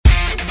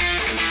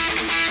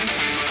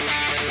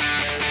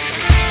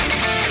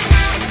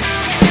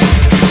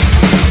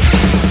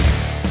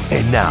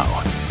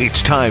Now,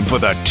 it's time for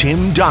the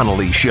Tim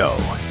Donnelly Show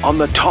on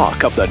the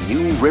talk of the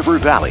New River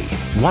Valley,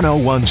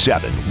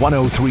 1017,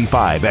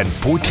 1035, and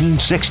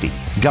 1460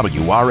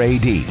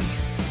 WRAD.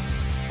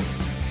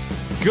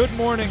 Good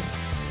morning.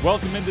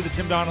 Welcome into the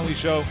Tim Donnelly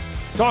Show.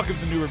 Talk of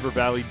the New River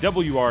Valley,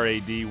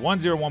 WRAD, 101.7,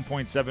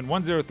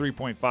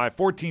 103.5,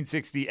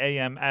 1460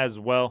 AM as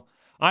well.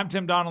 I'm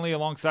Tim Donnelly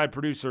alongside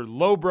producer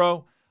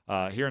Lobro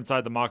here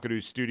inside the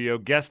Makadu studio.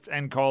 Guests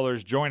and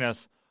callers join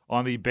us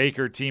on the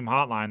Baker Team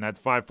Hotline. That's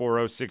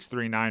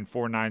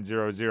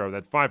 540-639-4900.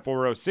 That's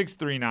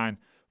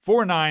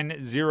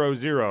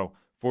 540-639-4900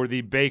 for the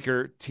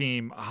Baker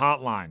Team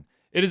Hotline.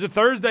 It is a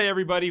Thursday,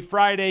 everybody.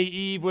 Friday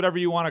Eve, whatever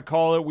you want to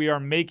call it. We are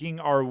making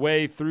our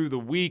way through the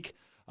week.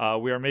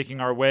 We are making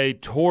our way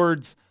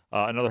towards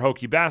another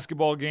Hokie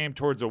basketball game,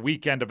 towards a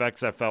weekend of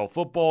XFL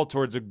football,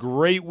 towards a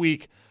great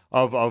week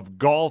of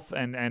golf,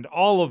 and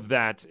all of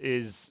that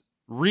is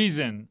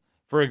reason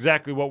for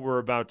exactly what we're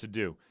about to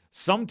do.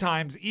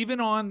 Sometimes,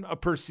 even on a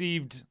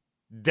perceived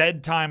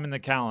dead time in the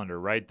calendar,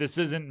 right? This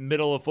isn't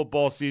middle of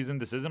football season.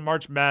 This isn't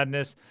March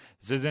Madness.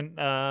 This isn't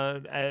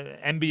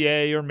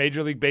NBA or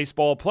Major League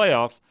Baseball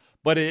playoffs,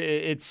 but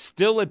it's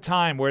still a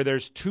time where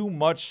there's too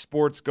much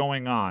sports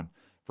going on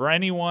for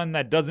anyone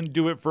that doesn't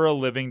do it for a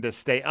living to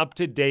stay up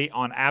to date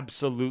on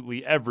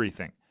absolutely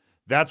everything.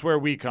 That's where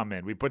we come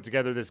in. We put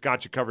together this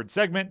Got You Covered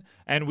segment,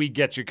 and we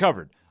get you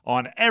covered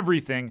on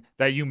everything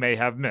that you may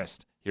have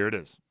missed. Here it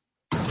is.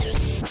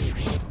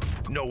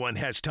 No one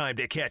has time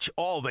to catch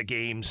all the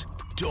games.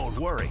 Don't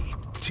worry.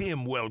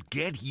 Tim will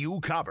get you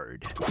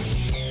covered.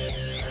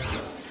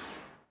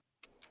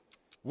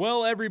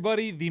 Well,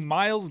 everybody, the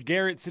Myles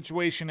Garrett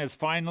situation has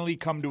finally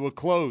come to a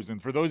close.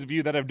 And for those of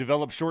you that have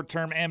developed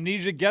short-term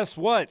amnesia, guess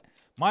what?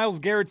 Myles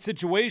Garrett's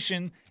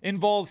situation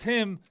involves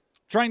him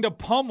trying to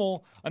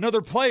pummel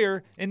another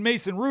player in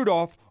Mason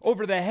Rudolph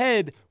over the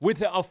head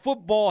with a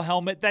football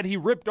helmet that he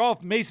ripped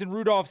off Mason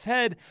Rudolph's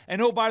head.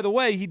 And oh, by the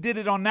way, he did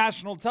it on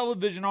national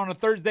television on a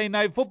Thursday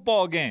night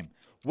football game.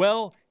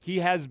 Well, he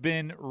has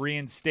been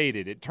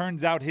reinstated. It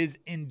turns out his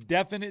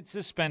indefinite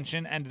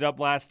suspension ended up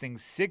lasting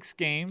 6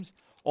 games,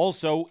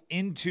 also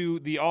into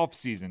the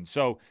offseason.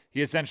 So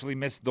he essentially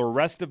missed the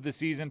rest of the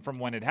season from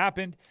when it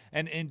happened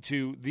and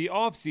into the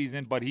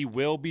offseason, but he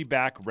will be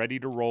back ready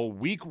to roll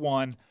week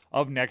 1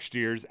 of next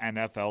year's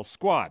NFL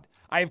squad.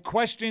 I have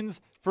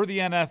questions for the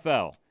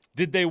NFL.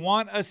 Did they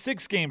want a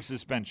 6-game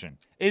suspension?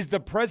 Is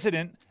the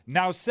precedent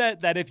now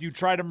set that if you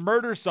try to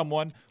murder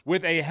someone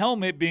with a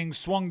helmet being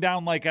swung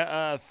down like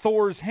a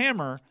Thor's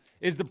hammer,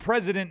 is the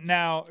precedent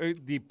now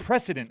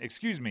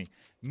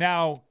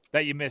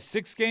that you miss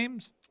 6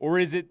 games? Or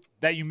is it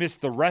that you miss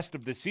the rest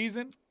of the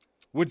season?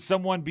 Would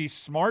someone be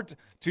smart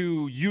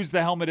to use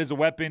the helmet as a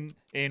weapon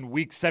in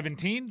week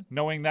 17,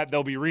 knowing that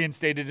they'll be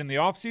reinstated in the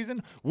offseason?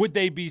 Would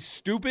they be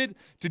stupid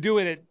to do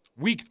it at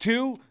week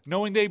 2,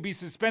 knowing they'd be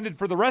suspended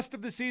for the rest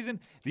of the season?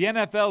 The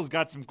NFL's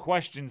got some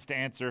questions to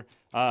answer,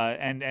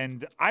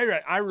 and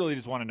I really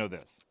just want to know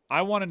this.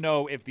 I want to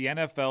know if the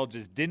NFL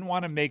just didn't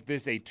want to make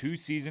this a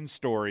 2-season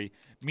story,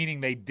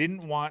 meaning they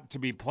didn't want to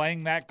be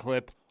playing that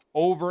clip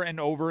over and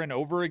over and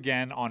over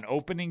again on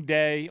opening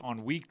day,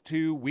 on week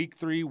 2, week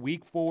 3,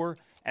 week 4,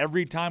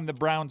 every time the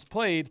Browns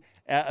played,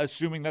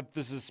 assuming that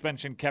the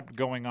suspension kept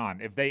going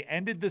on. If they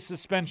ended the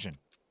suspension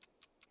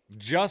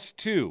just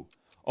to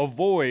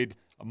avoid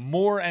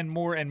more and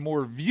more and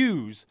more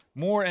views,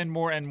 more and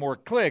more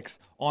clicks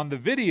on the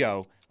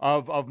video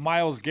of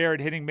Myles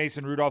Garrett hitting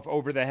Mason Rudolph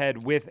over the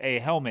head with a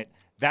helmet,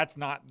 that's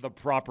not the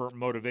proper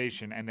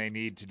motivation, and they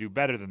need to do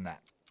better than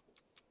that.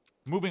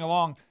 Moving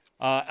along,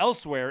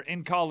 elsewhere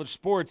in college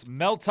sports,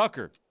 Mel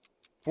Tucker,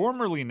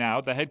 formerly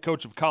now the head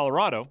coach of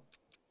Colorado,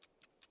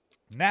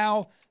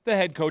 now the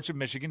head coach of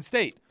Michigan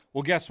State.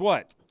 Well, guess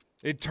what?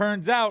 It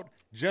turns out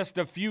just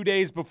a few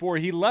days before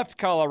he left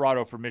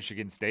Colorado for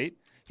Michigan State,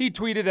 he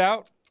tweeted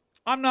out,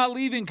 "I'm not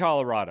leaving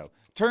Colorado."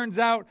 Turns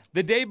out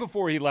the day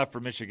before he left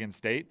for Michigan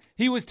State,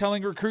 he was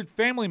telling recruits'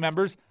 family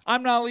members,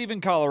 "I'm not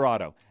leaving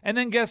Colorado." And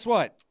then guess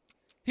what?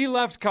 He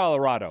left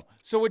Colorado.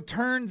 So it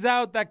turns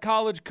out that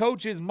college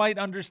coaches might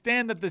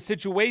understand that the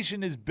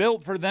situation is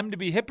built for them to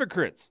be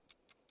hypocrites.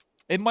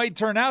 It might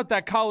turn out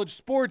that college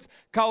sports,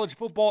 college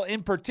football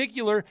in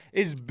particular,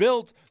 is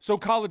built so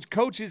college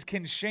coaches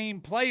can shame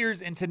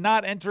players into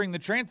not entering the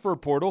transfer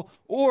portal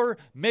or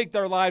make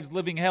their lives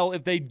living hell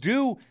if they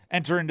do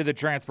enter into the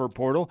transfer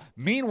portal.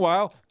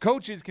 Meanwhile,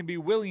 coaches can be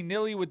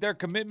willy-nilly with their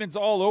commitments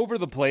all over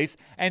the place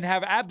and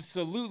have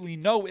absolutely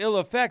no ill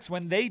effects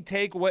when they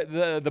take what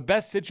the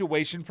best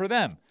situation for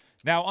them.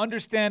 Now,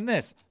 understand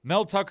this.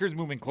 Mel Tucker's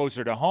moving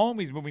closer to home.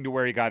 He's moving to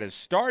where he got his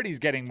start. He's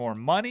getting more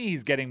money.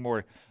 He's getting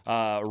more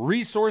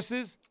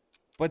resources.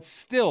 But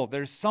still,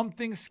 there's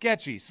something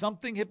sketchy,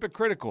 something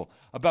hypocritical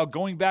about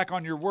going back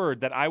on your word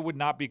that I would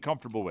not be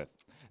comfortable with.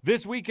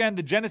 This weekend,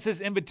 the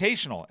Genesis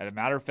Invitational. As a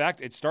matter of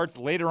fact, it starts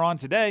later on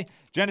today.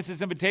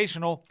 Genesis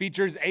Invitational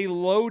features a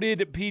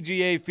loaded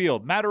PGA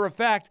field. Matter of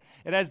fact,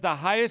 it has the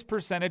highest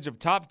percentage of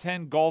top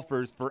 10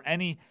 golfers for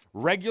any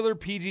regular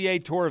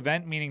PGA Tour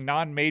event, meaning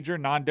non-major,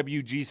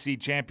 non-WGC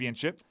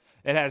championship.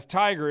 it has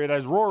Tiger, it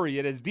has Rory,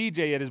 it has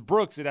DJ, it has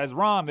Brooks, it has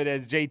Rahm, it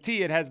has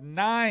JT. It has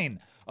 9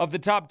 of the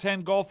top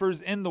 10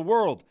 golfers in the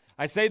world.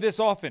 I say this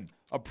often,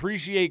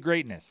 appreciate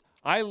greatness.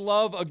 I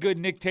love a good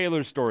Nick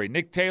Taylor story.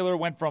 Nick Taylor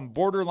went from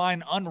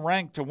borderline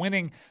unranked to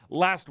winning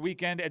last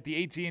weekend at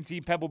the AT&T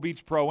Pebble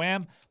Beach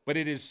Pro-Am, but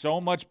it is so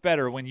much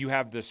better when you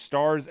have the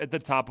stars at the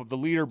top of the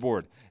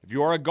leaderboard. If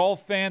you are a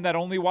golf fan that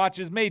only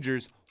watches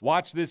majors,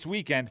 watch this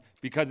weekend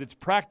because it's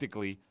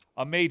practically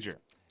a major.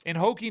 In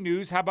Hokie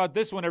news, how about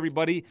this one,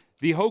 everybody?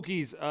 The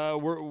Hokies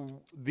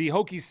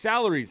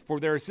salaries for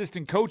their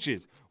assistant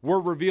coaches were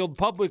revealed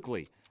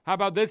publicly. How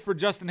about this for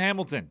Justin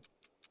Hamilton?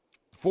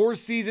 4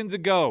 seasons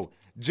ago,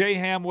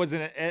 J-Ham was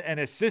an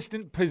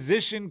assistant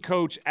position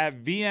coach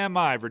at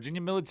VMI,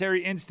 Virginia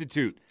Military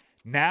Institute.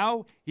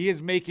 Now he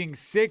is making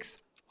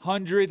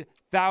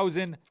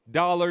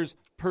 $600,000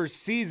 per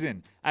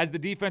season as the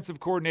defensive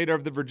coordinator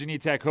of the Virginia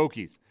Tech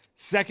Hokies.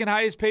 Second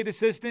highest paid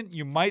assistant,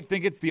 you might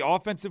think it's the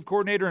offensive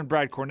coordinator in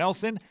Brad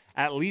Cornelson,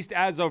 at least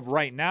as of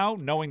right now,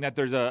 knowing that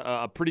there's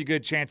a pretty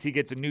good chance he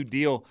gets a new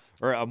deal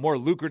or a more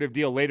lucrative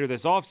deal later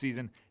this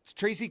offseason. It's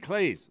Tracy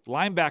Claeys,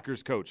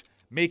 linebackers coach,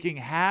 making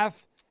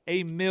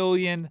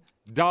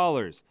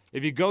 $500,000.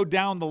 If you go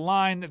down the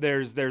line,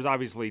 there's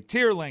obviously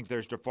Tierlink,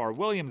 there's Jafar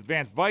Williams,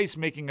 Vance Weiss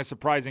making a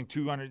surprising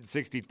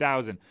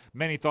 $260,000.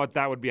 Many thought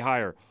that would be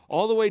higher.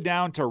 All the way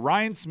down to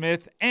Ryan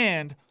Smith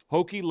and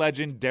Hokie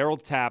legend Darryl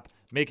Tapp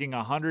making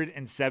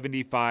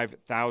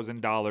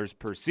 $175,000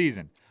 per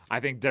season.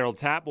 I think Darryl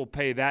Tapp will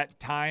pay that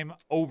time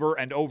over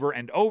and over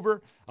and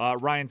over.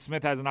 Ryan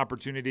Smith has an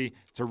opportunity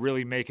to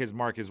really make his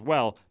mark as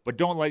well, but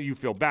don't let you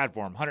feel bad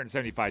for him.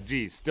 175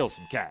 G's, still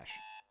some cash.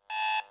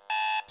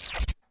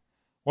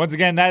 Once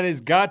again, that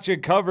is Gotcha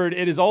Covered.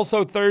 It is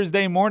also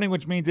Thursday morning,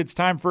 which means it's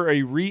time for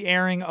a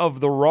re-airing of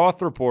the Roth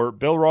Report.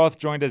 Bill Roth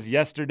joined us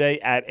yesterday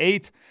at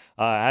 8.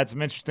 Had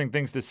some interesting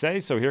things to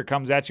say, so here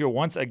comes at you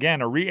once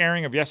again, a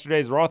re-airing of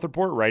yesterday's Roth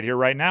Report right here,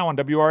 right now on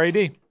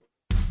WRAD.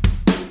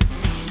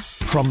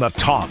 From the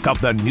talk of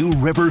the New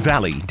River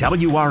Valley,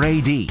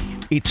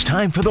 WRAD, it's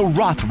time for the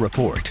Roth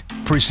Report,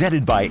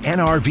 presented by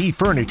NRV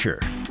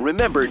Furniture.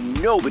 Remember,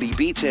 nobody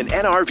beats an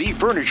NRV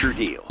Furniture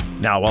deal.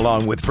 Now,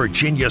 along with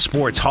Virginia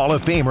Sports Hall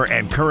of Famer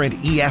and current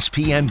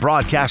ESPN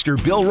broadcaster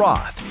Bill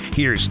Roth,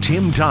 here's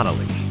Tim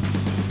Donnelly.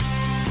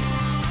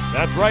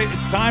 That's right.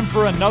 It's time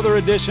for another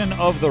edition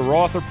of the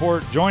Roth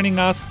Report. Joining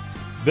us,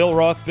 Bill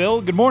Roth.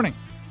 Bill, good morning.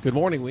 Good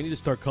morning. We need to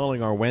start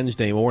calling our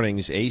Wednesday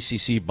mornings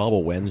ACC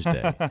Bubble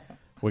Wednesday.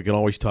 We can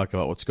always talk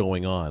about what's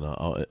going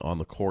on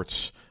the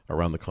courts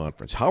around the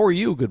conference. How are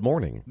you? Good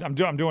morning. I'm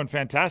doing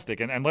fantastic.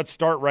 And let's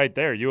start right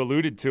there. You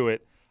alluded to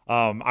it.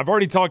 I've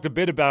already talked a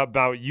bit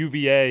about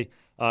UVA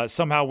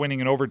somehow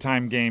winning an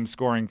overtime game,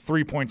 scoring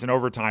 3 points in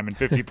overtime and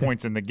 50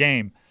 points in the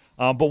game.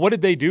 But what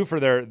did they do for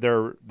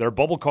their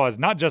bubble cause,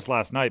 not just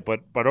last night,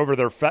 but over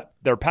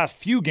their past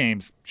few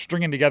games,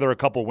 stringing together a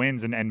couple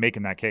wins and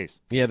making that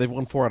case? Yeah, they've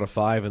won 4 out of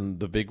 5,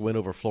 and the big win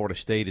over Florida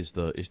State is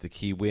the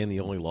key win. The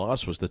only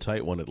loss was the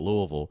tight one at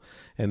Louisville,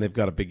 and they've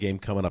got a big game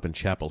coming up in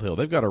Chapel Hill.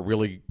 They've got a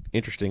really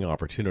interesting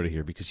opportunity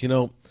here because,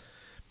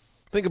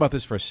 think about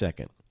this for a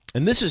second.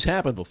 And this has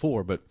happened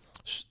before, but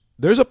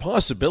there's a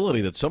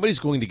possibility that somebody's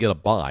going to get a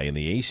bye in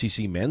the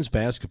ACC men's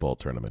basketball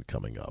tournament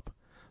coming up.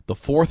 The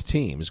 4th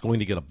team is going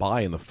to get a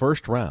bye in the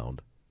first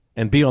round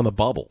and be on the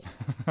bubble.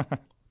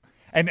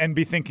 and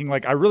be thinking,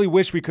 like, I really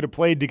wish we could have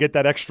played to get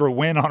that extra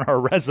win on our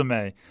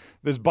resume.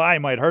 This bye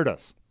might hurt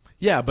us.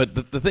 Yeah,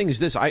 but the thing is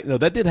this.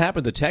 That did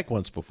happen to Tech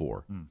once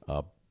before.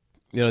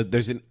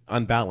 There's an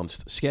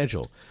unbalanced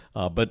schedule.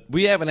 But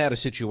we haven't had a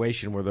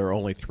situation where there are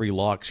only 3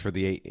 locks for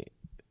the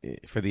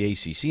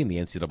ACC in the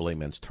NCAA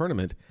men's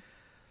tournament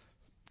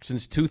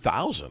since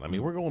 2000. I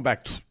mean, we're going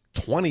back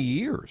 20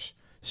 years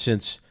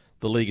since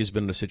the league has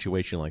been in a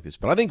situation like this.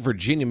 But I think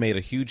Virginia made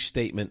a huge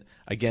statement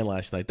again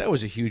last night. That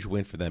was a huge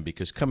win for them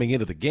because coming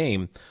into the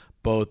game,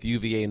 both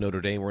UVA and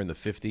Notre Dame were in the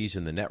 50s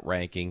in the net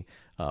ranking.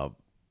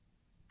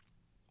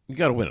 You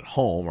got to win at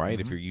home,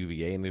 right, if you're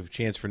UVA, and there's a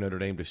chance for Notre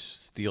Dame to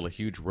steal a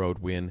huge road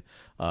win.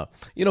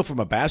 From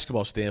a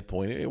basketball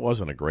standpoint, it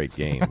wasn't a great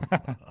game.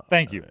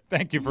 Thank you.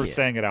 Thank you for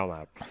saying it out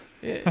loud.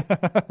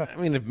 I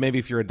mean, maybe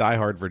if you're a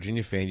diehard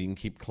Virginia fan, you can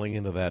keep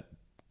clinging to that,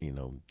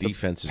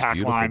 defense is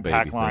beautiful,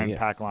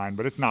 pack line,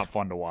 but it's not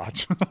fun to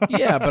watch.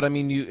 Yeah, but I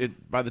mean,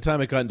 by the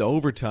time it got into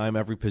overtime,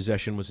 every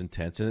possession was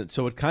intense, and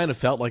so it kind of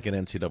felt like an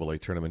NCAA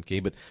tournament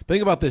game. But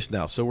think about this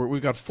now. So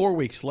we've got 4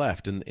 weeks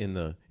left in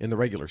the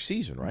regular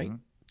season, right? Mm-hmm.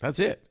 That's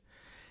it.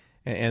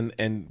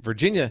 And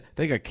Virginia,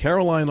 they got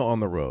Carolina on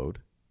the road.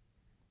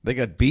 They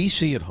got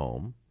BC at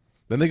home.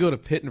 Then they go to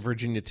Pitt and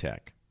Virginia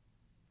Tech.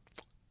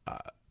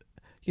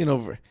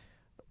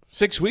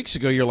 6 weeks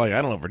ago, you're like,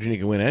 I don't know if Virginia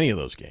can win any of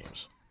those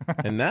games.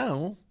 And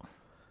now,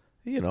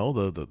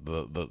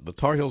 the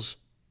Tar Heels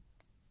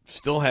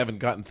still haven't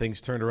gotten things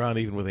turned around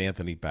even with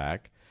Anthony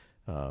back.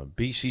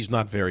 BC's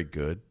not very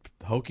good.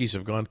 The Hokies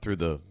have gone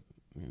through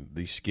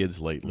these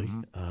skids lately.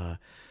 Mm-hmm.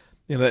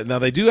 Now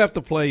they do have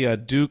to play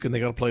Duke, and they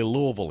got to play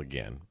Louisville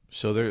again.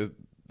 So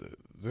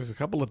there's a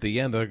couple at the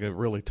end that are going to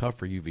be really tough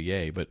for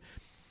UVA. But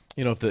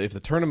if the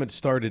tournament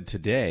started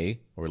today,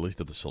 or at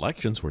least if the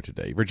selections were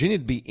today,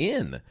 Virginia'd be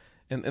in.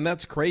 And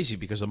that's crazy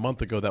because a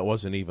month ago that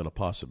wasn't even a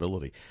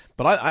possibility.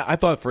 But I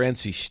thought for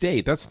NC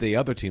State, that's the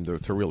other team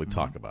to really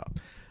talk about.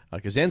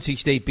 Because NC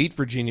State beat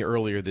Virginia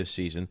earlier this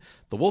season.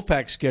 The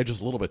Wolfpack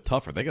schedule's a little bit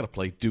tougher. They got to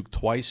play Duke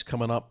twice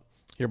coming up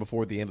here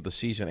before the end of the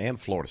season, and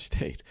Florida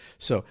State.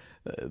 So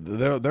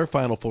their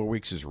final 4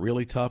 weeks is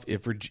really tough.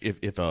 If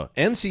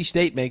NC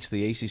State makes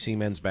the ACC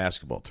men's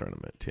basketball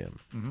tournament, Tim,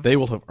 they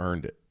will have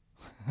earned it.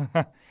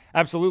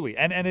 Absolutely,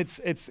 and it's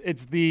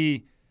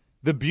the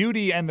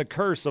beauty and the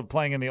curse of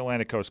playing in the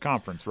Atlantic Coast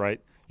Conference, right?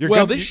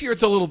 This year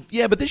it's a little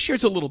but this year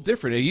it's a little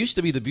different. It used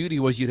to be the beauty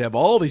was you'd have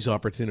all these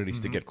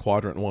opportunities to get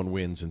quadrant 1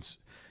 wins, and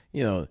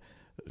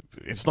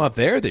it's not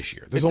there this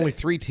year. There's only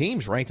 3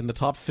 teams ranked in the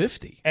top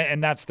 50,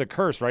 and that's the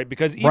curse, right?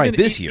 Because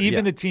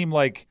even a team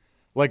like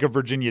a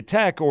Virginia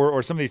Tech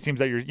or some of these teams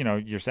that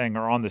you're saying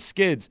are on the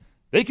skids,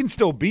 they can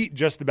still beat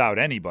just about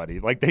anybody.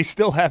 Like, they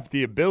still have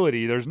the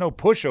ability. There's no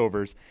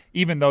pushovers,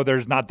 even though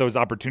there's not those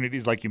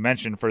opportunities, like you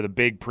mentioned, for the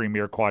big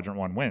premier quadrant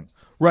 1 wins.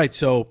 Right.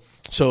 So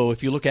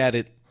if you look at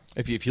it,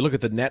 if you look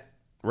at the net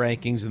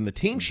rankings and the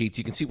team sheets,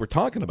 you can see what we're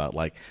talking about.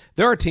 Like,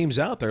 there are teams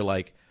out there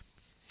like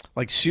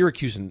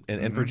Syracuse and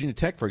Virginia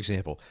Tech, for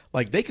example.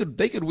 Like, they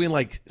could win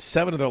like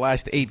 7 of their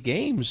last 8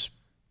 games,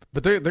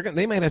 but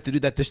they might have to do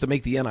that just to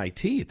make the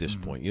NIT at this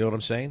point. You know what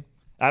I'm saying?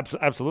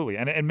 Absolutely,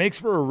 and it makes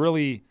for a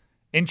really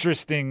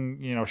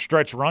interesting,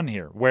 stretch run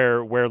here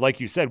where,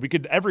 like you said,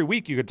 every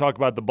week you could talk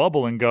about the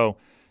bubble and go,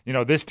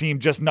 this team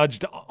just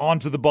nudged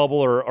onto the bubble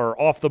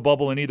or off the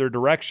bubble in either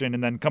direction,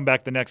 and then come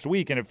back the next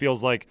week and it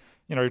feels like,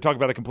 you're talking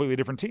about a completely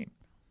different team.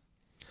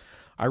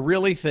 I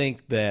really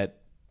think that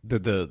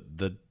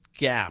the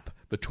gap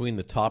between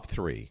the top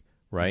 3,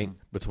 right,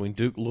 between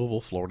Duke, Louisville,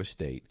 Florida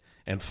State,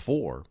 and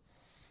 4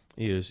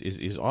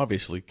 is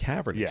obviously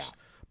cavernous. Yeah.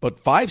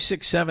 But 5,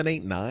 6, 7,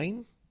 8,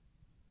 9,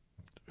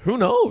 who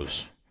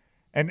knows?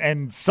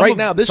 And some right of,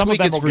 now, this some week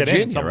of them it's will Virginia,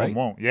 get in, some right? of them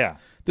won't. Yeah.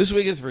 This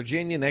week it's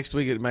Virginia. Next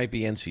week it might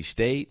be NC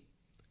State.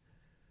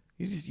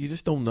 You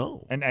just don't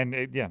know.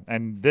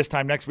 And this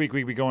time next week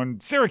we could be going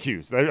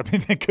Syracuse. I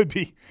mean, it could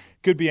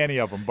be any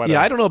of them. But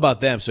I don't know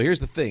about them. So here's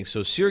the thing.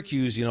 So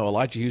Syracuse,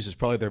 Elijah Hughes is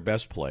probably their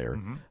best player,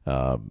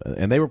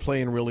 and they were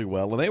playing really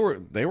well. And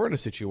they were in a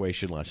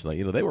situation last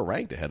night. They were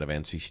ranked ahead of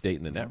NC State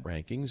in the net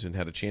rankings and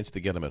had a chance to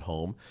get them at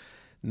home.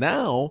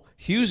 Now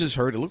Hughes is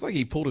hurt. It looked like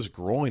he pulled his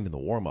groin in the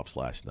warm-ups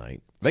last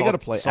night. They got to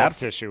play soft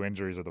tissue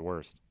injuries are the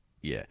worst.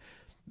 Yeah.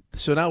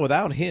 So now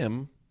without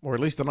him, or at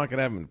least they're not going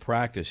to have him in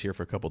practice here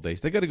for a couple of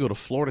days, they got to go to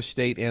Florida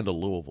State and to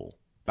Louisville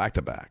back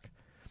to back,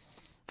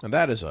 and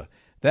that is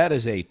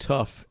a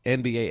tough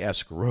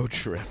NBA-esque road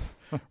trip,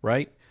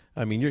 right?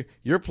 I mean,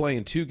 you're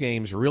playing 2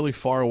 games really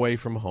far away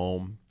from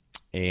home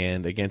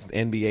and against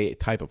NBA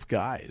type of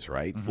guys,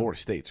 right? Florida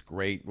State's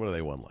great. What do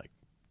they won, like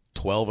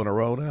 12 in a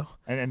row now?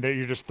 And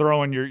you're just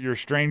throwing your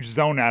strange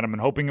zone at them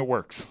and hoping it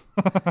works.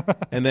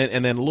 and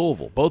then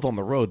Louisville, both on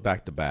the road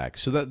back to back.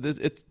 So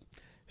that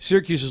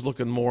Syracuse is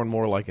looking more and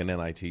more like an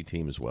NIT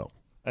team as well.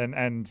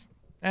 And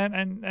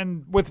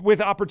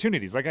with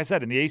opportunities, like I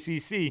said, in the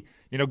ACC,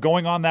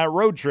 going on that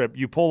road trip,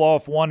 you pull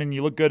off one and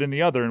you look good in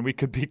the other, and we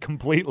could be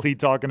completely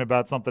talking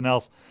about something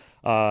else.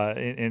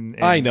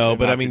 I know,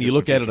 but I mean, you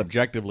look at it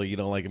objectively.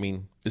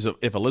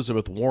 If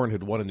Elizabeth Warren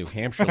had won in New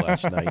Hampshire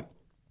last night,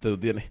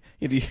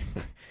 you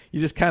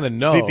just kind of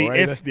know.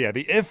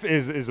 The if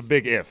is a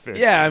big if.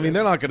 Yeah, I mean,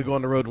 they're not going to go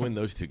on the road and win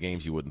those 2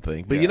 games. You wouldn't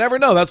think, but you never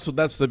know.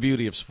 That's the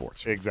beauty of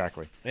sports.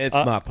 Exactly. It's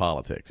not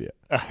politics yet.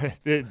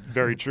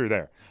 Very true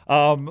there.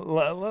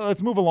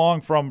 Let's move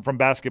along from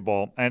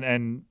basketball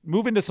and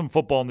move into some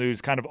football news,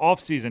 kind of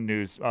off-season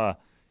news.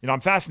 I'm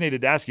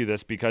fascinated to ask you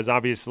this because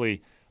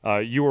obviously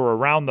you were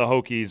around the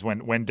Hokies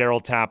when Darryl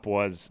Tapp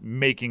was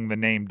making the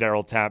name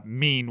Darryl Tapp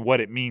mean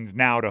what it means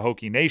now to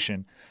Hokie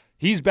Nation.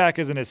 He's back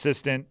as an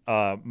assistant.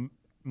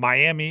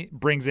 Miami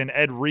brings in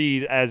Ed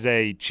Reed as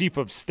a chief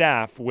of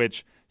staff,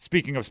 which,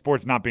 speaking of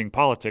sports not being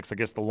politics, I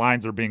guess the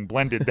lines are being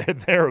blended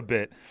there a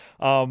bit.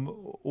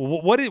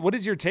 What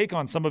is your take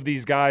on some of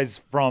these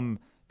guys from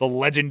the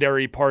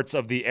legendary parts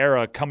of the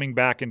era coming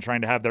back and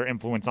trying to have their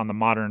influence on the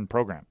modern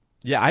program?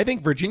 Yeah, I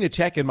think Virginia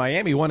Tech and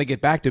Miami want to get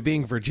back to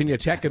being Virginia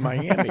Tech and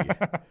Miami.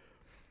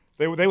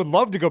 They would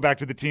love to go back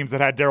to the teams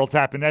that had Darryl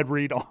Tapp and Ed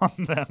Reed on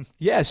them.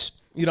 Yes.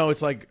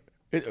 It's like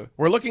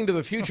we're looking to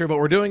the future, but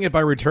we're doing it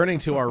by returning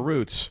to our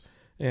roots.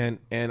 And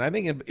I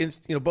think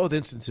in both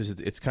instances,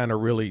 it's kind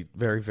of really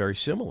very, very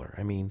similar.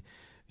 I mean,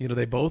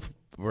 they both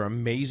were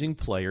amazing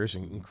players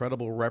and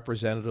incredible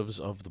representatives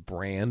of the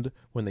brand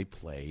when they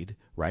played,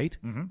 right?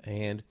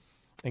 Mm-hmm.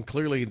 And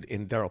clearly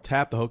in Darryl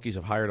Tapp, the Hokies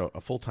have hired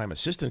a full-time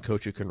assistant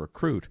coach who can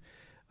recruit.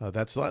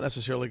 That's not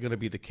necessarily going to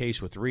be the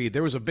case with Reed.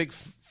 There was a big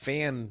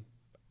fan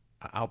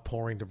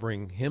outpouring to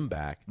bring him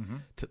back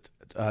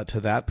to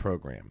that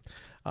program.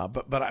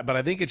 But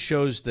I think it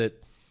shows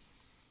that,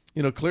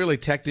 clearly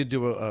Tech did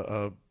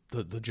do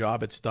the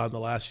job it's done the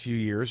last few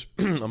years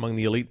among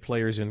the elite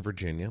players in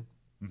Virginia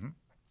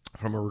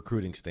from a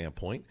recruiting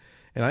standpoint.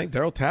 And I think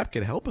Darryl Tapp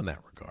can help in that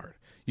regard.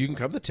 You can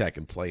come to Tech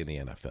and play in the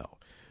NFL.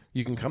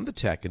 You can come to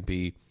Tech and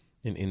be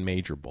in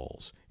major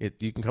bowls.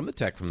 You can come to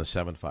Tech from the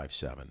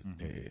 757.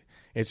 Mm-hmm.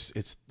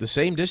 It's the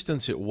same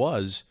distance it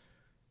was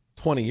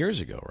 20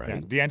 years ago, right?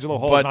 Yeah, D'Angelo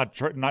Hall's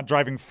not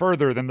driving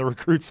further than the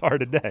recruits are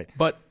today.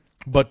 But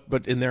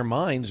in their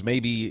minds,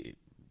 maybe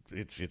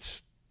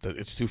it's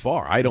too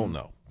far. I don't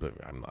know.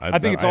 I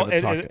think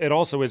it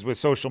also is with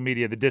social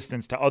media. The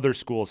distance to other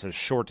schools has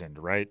shortened,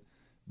 right?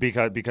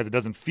 Because it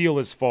doesn't feel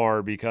as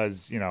far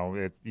because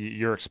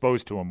you're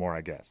exposed to them more, I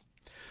guess.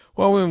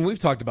 Well, we've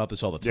talked about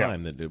this all the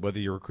time, that whether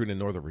you're recruiting in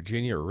Northern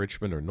Virginia or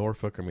Richmond or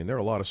Norfolk, I mean, there are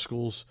a lot of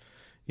schools,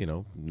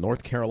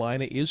 North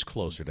Carolina is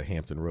closer to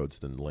Hampton Roads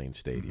than Lane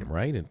Stadium, mm-hmm.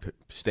 right? And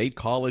State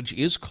College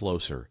is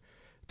closer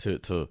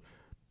to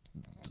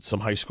some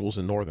high schools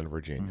in Northern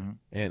Virginia.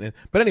 Mm-hmm.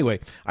 But anyway,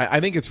 I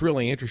think it's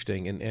really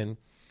interesting. And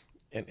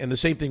the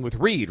same thing with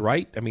Reed,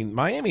 right? I mean,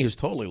 Miami has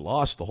totally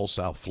lost the whole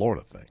South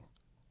Florida thing.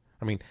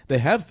 I mean, they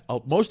have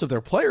most of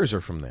their players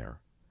are from there.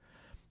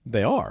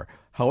 They are.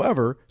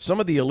 However, some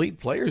of the elite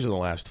players in the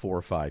last 4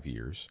 or 5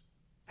 years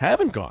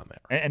haven't gone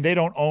there. And they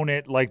don't own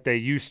it like they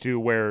used to,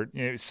 where,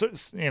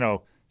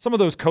 some of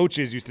those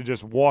coaches used to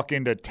just walk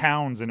into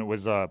towns and it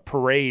was a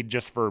parade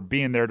just for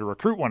being there to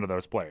recruit one of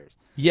those players.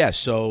 Yes,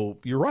 so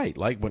you're right.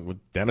 Like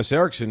when Dennis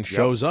Erickson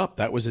shows up,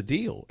 that was a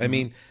deal. Mm-hmm. I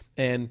mean,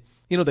 and,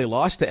 they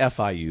lost to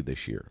FIU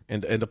this year.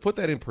 And to put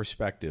that in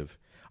perspective,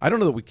 I don't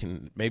know that we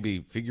can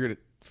maybe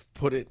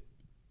put it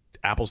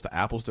apples to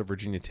apples to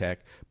Virginia Tech,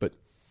 but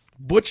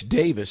Butch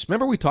Davis,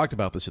 remember we talked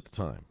about this at the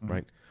time, mm-hmm.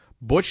 right?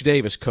 Butch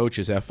Davis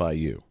coaches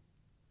FIU.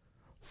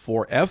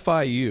 For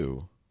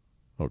FIU,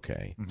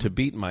 mm-hmm. to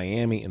beat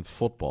Miami in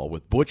football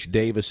with Butch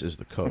Davis as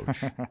the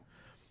coach,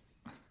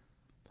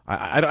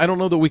 I don't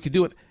know that we could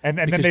do it. And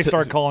then they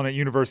start calling it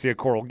University of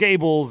Coral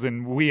Gables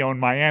and we own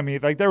Miami.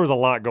 Like, there was a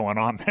lot going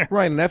on there.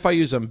 Right, and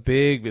FIU's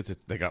big.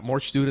 They got more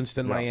students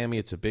than Miami.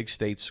 It's a big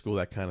state school,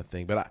 that kind of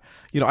thing. But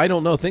I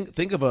don't know.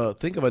 Think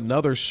of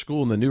another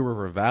school in the New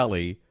River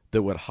Valley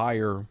that would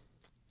hire.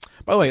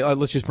 By the way,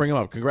 let's just bring him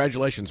up.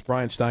 Congratulations,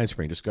 Brian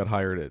Steinspring just got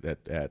hired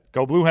at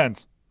Go Blue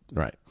Hens.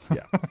 Right.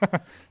 Yeah.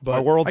 But my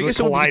worlds I guess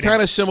are colliding. It would be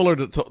kind of similar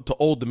to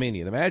Old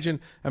Dominion. Imagine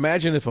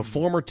if a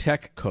former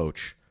Tech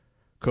coach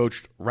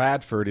coached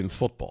Radford in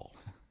football,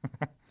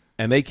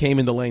 and they came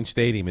into Lane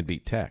Stadium and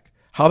beat Tech.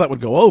 How that would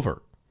go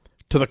over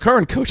to the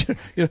current coach.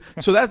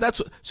 So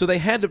they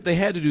had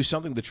to do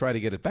something to try to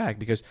get it back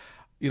because,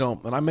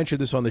 and I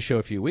mentioned this on the show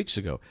a few weeks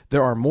ago.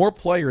 There are more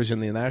players in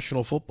the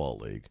National Football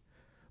League,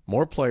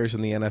 more players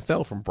in the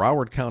NFL from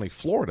Broward County,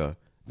 Florida,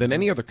 than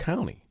any other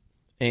county.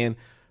 And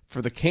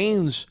for the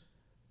Canes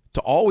to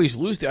always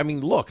lose,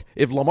 look,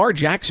 if Lamar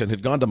Jackson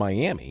had gone to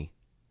Miami,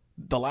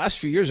 the last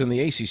few years in the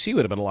ACC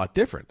would have been a lot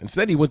different.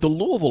 Instead, he went to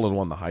Louisville and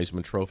won the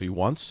Heisman Trophy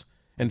once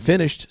and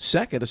finished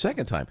second a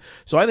second time.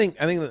 So I think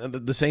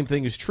the same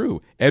thing is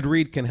true. Ed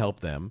Reed can help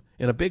them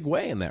in a big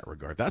way in that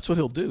regard. That's what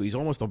he'll do. He's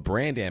almost a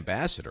brand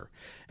ambassador.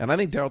 And I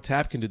think Darryl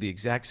Tapp can do the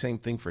exact same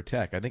thing for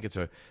Tech. I think it's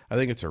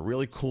a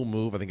really cool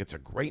move. I think it's a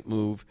great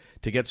move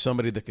to get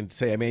somebody that can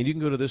say, you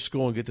can go to this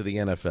school and get to the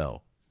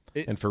NFL.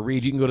 And for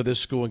Reed, you can go to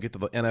this school and get to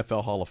the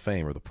NFL Hall of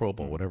Fame or the Pro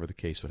Bowl, whatever the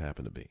case would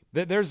happen to be.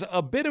 There's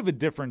a bit of a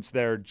difference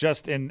there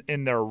just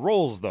in their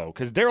roles, though,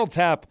 because Darryl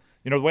Tapp,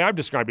 the way I've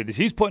described it is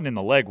he's putting in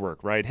the legwork,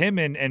 right? Him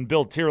and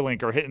Bill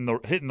Tierlink are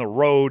hitting the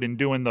road and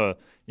doing the,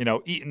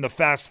 eating the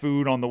fast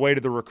food on the way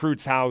to the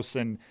recruit's house,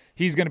 and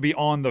he's going to be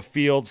on the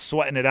field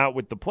sweating it out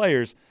with the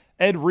players.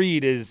 Ed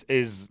Reed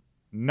is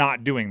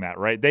not doing that,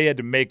 right? They had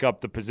to make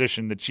up the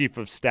position, the chief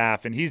of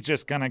staff, and he's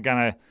just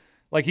gonna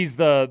like he's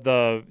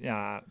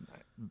the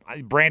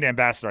brand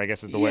ambassador, I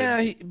guess, is the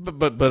way. Yeah,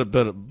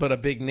 but a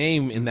big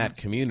name in that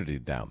community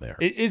down there.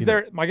 Is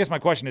there? I guess my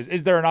question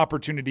is there an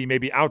opportunity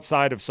maybe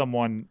outside of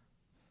someone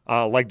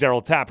like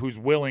Darryl Tapp who's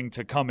willing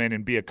to come in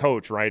and be a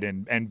coach, right,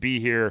 and be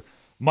here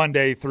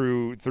Monday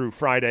through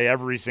Friday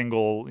every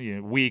single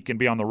week and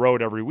be on the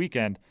road every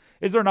weekend?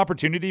 Is there an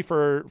opportunity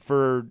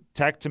for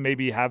Tech to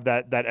maybe have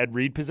that Ed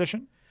Reed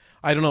position?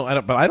 I don't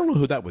know, but I don't know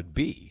who that would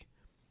be.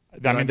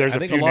 There's a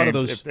few names. Of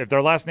those... if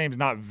their last name's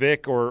not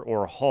Vic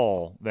or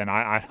Hall, then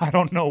I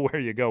don't know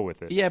where you go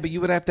with it. Yeah, but you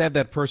would have to have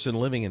that person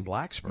living in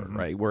Blacksburg, mm-hmm.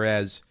 right?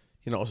 Whereas,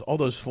 all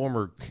those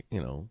former,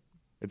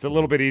 it's a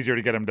little bit easier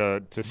to get them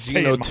to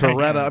stay in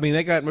Toretta.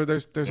 They got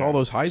there's all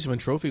those Heisman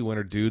Trophy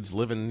winner dudes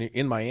living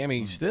in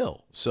Miami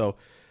still, so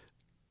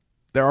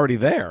they're already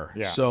there.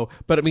 Yeah. So,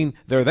 but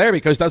they're there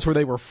because that's where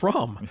they were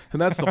from,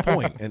 and that's the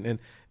point.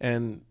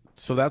 and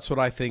so that's what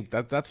I think.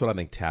 That's what I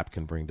think Tapp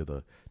can bring to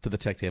the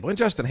Tech table, and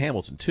Justin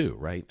Hamilton too,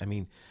 right?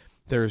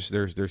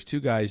 There's two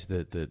guys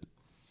that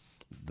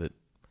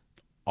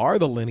are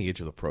the lineage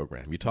of the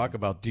program. You talk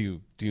about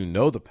do you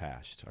know the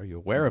past? Are you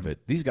aware of it?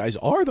 These guys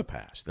are the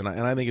past, and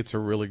I think it's a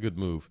really good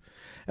move.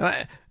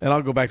 And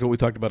I'll go back to what we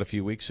talked about a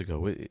few weeks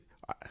ago.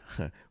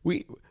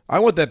 I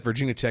want that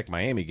Virginia Tech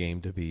Miami game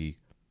to be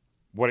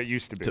what it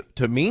used to be,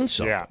 to mean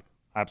something. Yeah,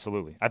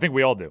 absolutely. I think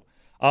we all do.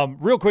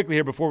 Real quickly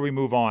here before we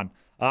move on.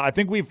 I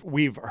think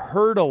we've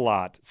heard a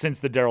lot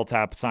since the Darryl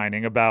Tapp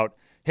signing about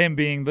him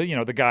being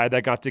the guy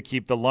that got to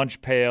keep the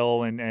lunch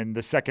pail and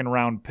the second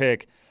round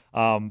pick.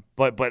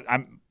 But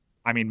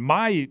I mean,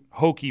 my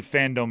Hokie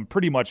fandom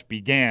pretty much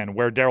began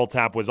where Darryl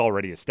Tapp was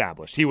already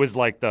established. He was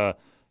like the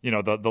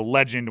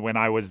legend when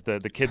I was the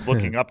kid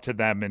looking up to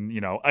them and,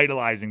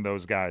 idolizing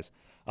those guys.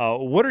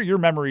 What are your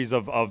memories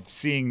of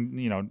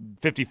seeing,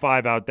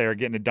 55 out there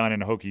getting it done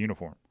in a Hokie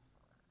uniform?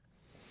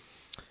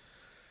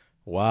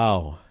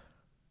 Wow.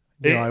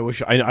 I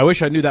wish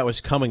I knew that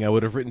was coming. I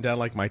would have written down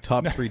like my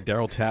top 3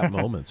 Darryl Tapp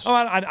moments. Oh,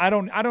 I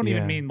don't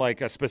even mean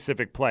like a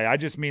specific play. I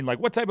just mean like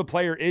what type of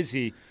player is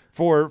he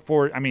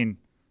for I mean,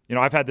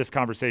 I've had this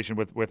conversation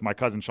with my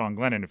cousin Sean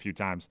Glennon a few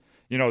times.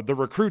 The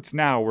recruits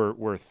now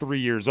were 3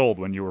 years old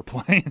when you were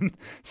playing.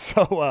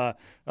 So,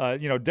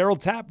 Darryl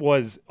Tapp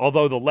was,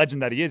 although the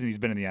legend that he is, and he's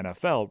been in the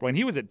NFL, when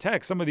he was at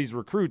Tech, some of these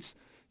recruits,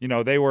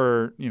 they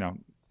were,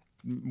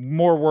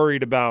 more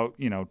worried about,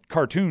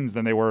 cartoons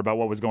than they were about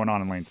what was going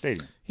on in Lane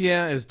Stadium.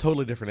 Yeah, it was a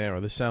totally different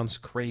era. This sounds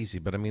crazy,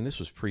 but I mean, this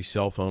was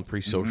pre-cell phone,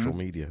 pre-social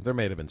media. There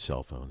may have been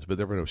cell phones, but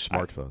there were no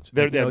smartphones.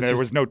 There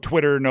was no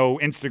Twitter, no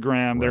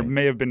Instagram. Right. There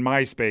may have been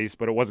MySpace,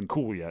 but it wasn't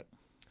cool yet.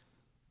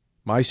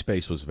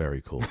 MySpace was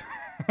very cool.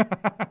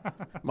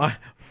 At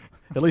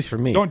least for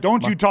me.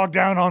 Don't you talk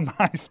down on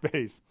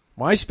MySpace.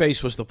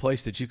 MySpace was the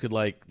place that you could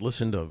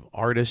listen to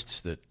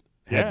artists that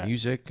had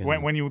music.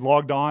 And when you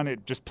logged on,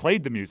 it just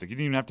played the music. You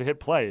didn't even have to hit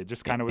play. It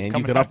just kind of was coming.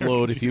 And you could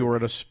upload if you were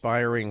an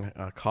aspiring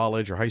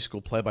college or high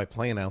school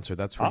play-by-play announcer.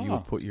 That's where you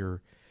would put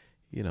your,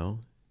 you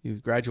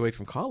graduate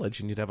from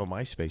college and you'd have a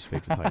MySpace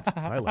page with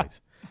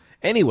highlights.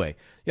 Anyway,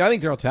 I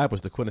think Darryl Tapp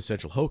was the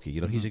quintessential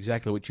Hokie. He's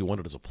exactly what you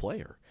wanted as a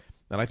player.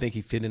 And I think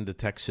he fit into the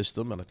Tech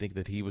system, and I think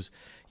that he was,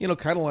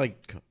 kind of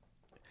like,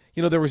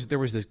 there was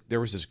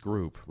this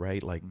group,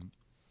 right? Like,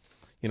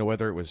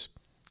 whether it was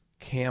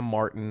Cam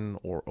Martin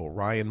or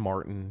Ryan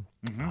Martin,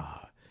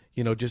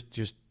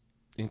 just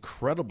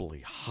incredibly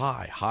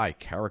high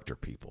character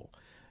people,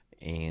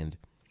 and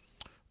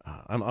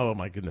oh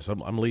my goodness,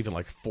 I'm leaving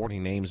like 40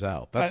 names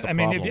out. That's the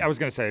problem. I was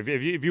going to say,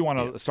 if you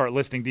want to start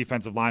listing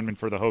defensive linemen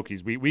for the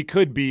Hokies, we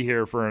could be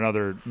here for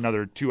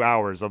another 2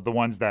 hours of the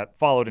ones that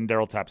followed in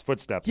Darryl Tapp's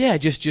footsteps. Yeah,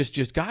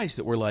 just guys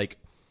that were like,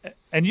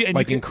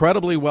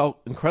 incredibly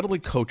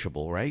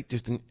coachable, right?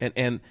 Just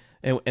and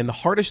the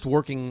hardest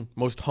working,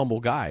 most humble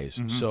guys.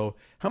 Mm-hmm. So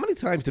how many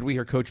times did we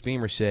hear Coach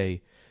Beamer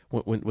say,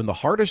 when the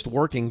hardest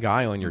working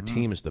guy on your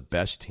team is the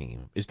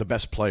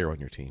best player on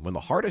your team, when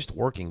the hardest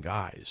working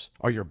guys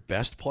are your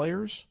best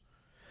players,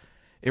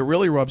 it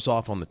really rubs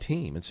off on the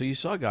team. And so you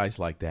saw guys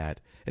like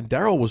that, and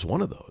Darryl was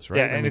one of those, right?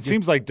 Yeah, and it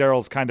seems like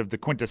Darryl's kind of the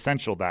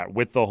quintessential that,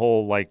 with the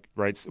whole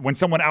when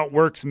someone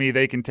outworks me,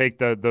 they can take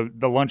the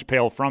lunch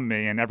pail from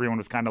me, and everyone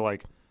was kind of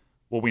like,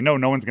 well, we know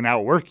no one's going to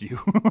outwork you.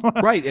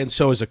 Right, and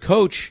so as a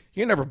coach,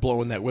 you're never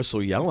blowing that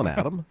whistle yelling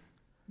at them.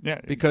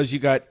 Yeah, because you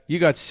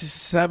got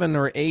 7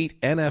 or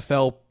 8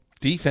 NFL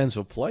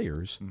defensive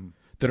players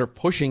that are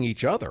pushing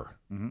each other,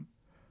 and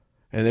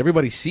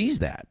everybody sees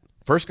that.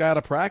 First guy out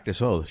of practice,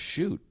 oh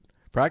shoot,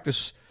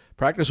 practice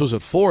was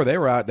at 4. They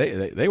were out.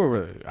 They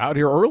were out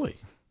here early,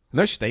 and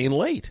they're staying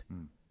late.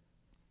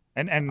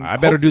 And I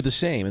better do the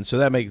same. And so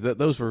that makes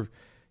those were.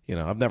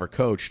 I've never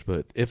coached,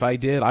 but if I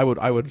did, I would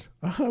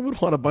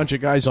want a bunch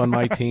of guys on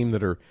my team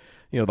that are,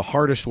 the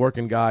hardest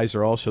working guys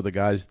are also the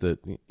guys that,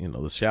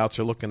 the scouts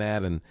are looking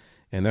at, and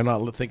they're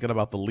not thinking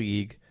about the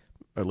league.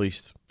 At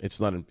least it's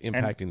not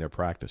impacting their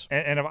practice.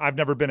 And I've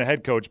never been a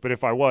head coach, but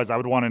if I was, I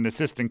would want an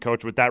assistant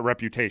coach with that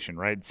reputation,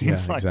 right? It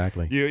seems like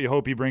exactly. You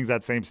hope he brings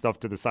that same stuff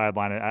to the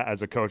sideline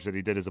as a coach that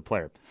he did as a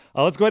player.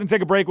 Let's go ahead and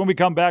take a break. When we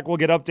come back, we'll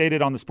get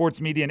updated on the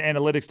sports media and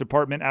analytics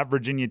department at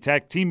Virginia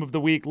Tech, team of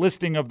the week,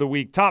 listing of the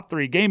week, top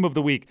 3, game of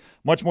the week.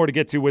 Much more to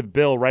get to with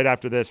Bill right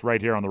after this,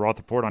 right here on the Roth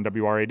Report on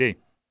WRAD.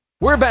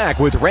 We're back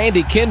with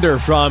Randy Kinder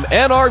from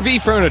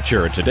NRV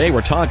Furniture. Today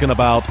we're talking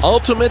about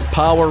Ultimate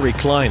Power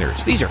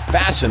Recliners. These are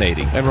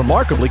fascinating and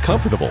remarkably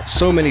comfortable.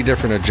 So many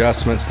different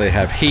adjustments. They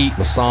have heat,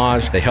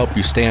 massage, they help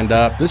you stand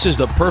up. This is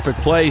the perfect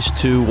place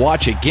to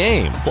watch a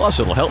game. Plus,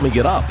 it'll help me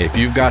get up. If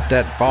you've got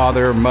that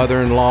father,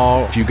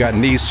 mother-in-law, if you've got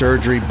knee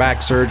surgery,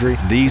 back surgery,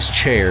 these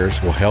chairs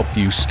will help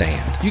you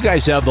stand. You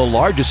guys have the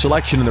largest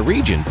selection in the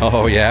region.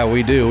 Oh, yeah,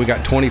 we do. We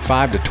got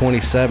 25 to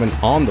 27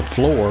 on the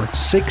floor,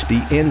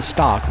 60 in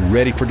stock,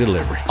 ready for delivery.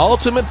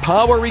 Ultimate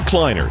Power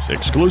Recliners,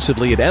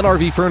 exclusively at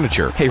NRV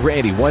Furniture. Hey,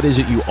 Randy, what is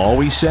it you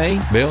always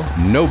say? Bill,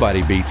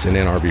 nobody beats an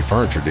NRV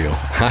Furniture deal.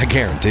 I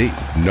guarantee,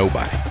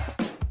 nobody.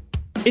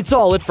 It's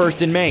all at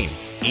First and Main.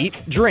 Eat,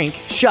 drink,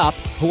 shop,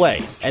 play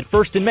at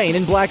First and Main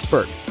in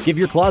Blacksburg. Give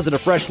your closet a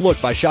fresh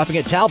look by shopping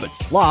at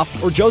Talbot's,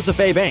 Loft, or Joseph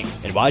A. Bank.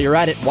 And while you're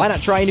at it, why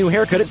not try a new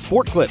haircut at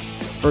Sport Clips?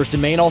 First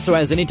and Main also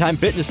has Anytime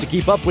Fitness to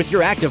keep up with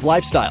your active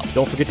lifestyle.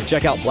 Don't forget to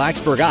check out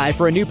Blacksburg Eye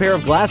for a new pair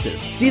of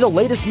glasses. See the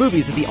latest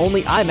movies at the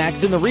only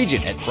IMAX in the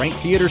region at Frank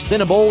Theater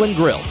Cinnabole and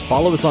Grill.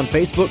 Follow us on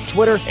Facebook,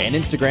 Twitter, and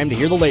Instagram to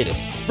hear the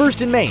latest.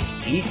 First and Main.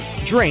 Eat,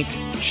 drink,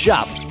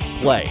 shop,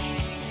 play.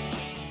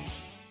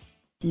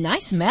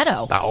 Nice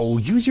meadow. Oh,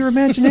 use your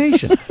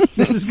imagination.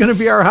 This is going to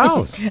be our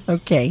house.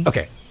 Okay.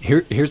 Okay,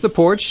 here's the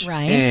porch.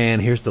 Right.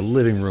 And here's the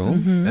living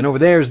room. Mm-hmm. And over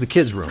there is the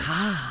kids' rooms.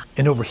 Ah.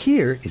 And over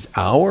here is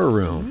our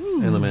room.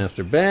 Ooh. And the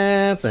master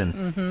bath,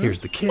 and here's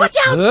the kitchen. Watch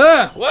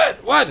out!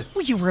 What? What?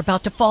 Well, you were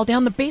about to fall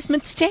down the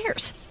basement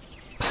stairs.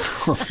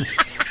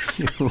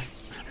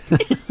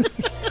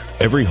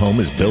 Every home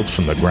is built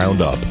from the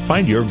ground up.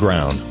 Find your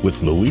ground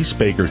with Louise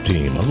Baker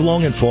team of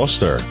Long &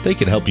 Foster. They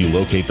can help you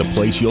locate the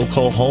place you'll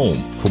call home.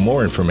 For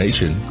more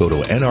information, go to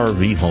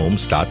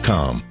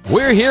nrvhomes.com.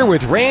 We're here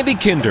with Randy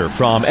Kinder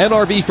from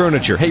NRV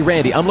Furniture. Hey,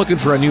 Randy, I'm looking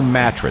for a new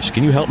mattress.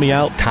 Can you help me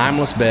out?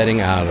 Timeless bedding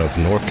out of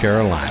North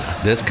Carolina.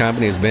 This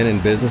company has been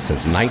in business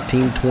since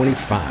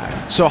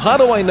 1925. So how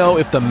do I know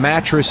if the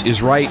mattress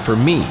is right for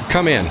me?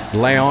 Come in,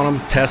 lay on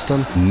them, test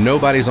them.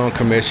 Nobody's on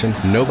commission.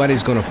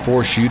 Nobody's going to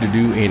force you to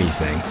do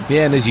anything.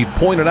 Yeah, and as you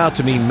pointed out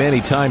to me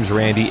many times,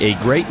 Randy, a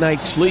great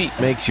night's sleep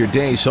makes your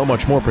day so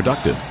much more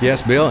productive.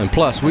 Yes, Bill, and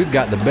plus, we've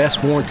got the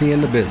best warranty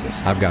in the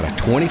business. I've got a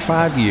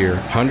 25-year,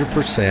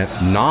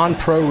 100%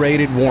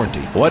 non-prorated warranty.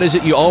 What is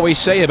it you always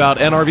say about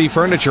NRV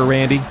Furniture,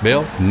 Randy?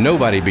 Bill,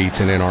 nobody beats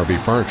an NRV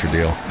Furniture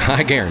deal.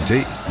 I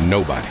guarantee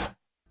nobody.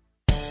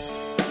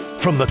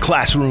 From the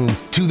classroom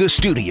to the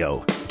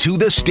studio to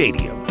the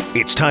stadium,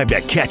 it's time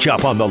to catch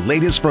up on the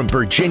latest from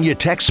Virginia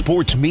Tech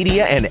Sports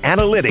Media and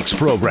Analytics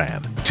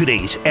program.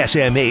 Today's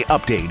SMA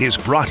update is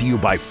brought to you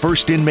by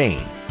First in Main,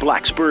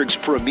 Blacksburg's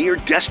premier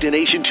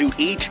destination to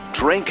eat,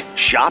 drink,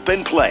 shop,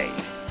 and play.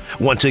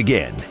 Once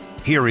again,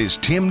 here is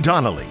Tim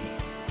Donnelly.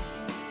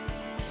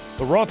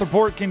 The Roth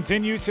Report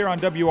continues here on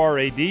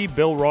WRAD.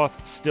 Bill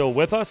Roth still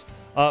with us.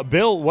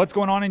 Bill, what's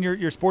going on in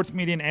your sports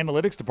media and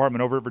analytics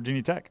department over at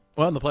Virginia Tech?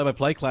 Well, in the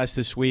play-by-play class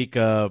this week,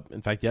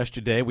 in fact,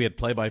 yesterday, we had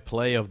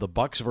play-by-play of the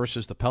Bucks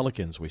versus the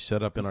Pelicans. We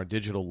set up in our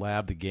digital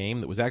lab the game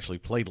that was actually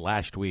played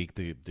last week.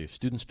 The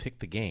students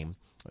picked the game.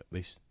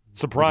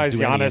 Surprise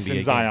Giannis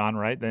and Zion,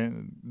 right?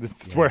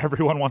 That's where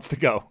everyone wants to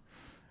go.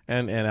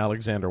 And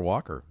Alexander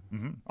Walker.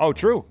 Mm-hmm. Oh,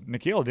 true.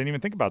 Nikhil, didn't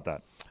even think about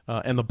that.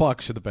 And the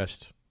Bucks are the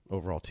best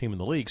overall team in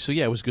the league. So,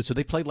 yeah, it was good. So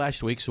they played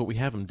last week. So what we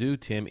have them do,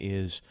 Tim,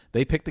 is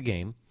they pick the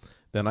game.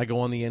 Then I go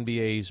on the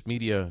NBA's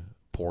media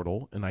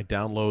portal, and I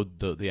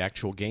download the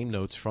actual game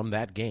notes from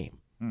that game.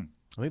 I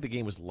think the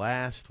game was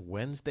last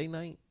Wednesday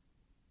night.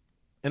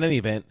 In any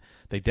event,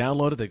 they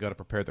download it. They've got to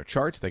prepare their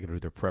charts. They've got to do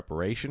their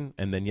preparation.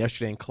 And then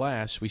yesterday in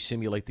class, we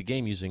simulate the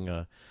game using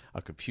a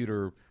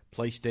computer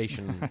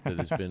PlayStation that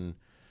has been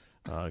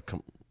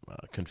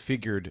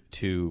configured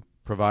to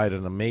provide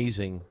an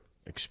amazing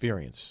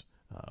experience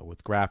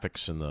with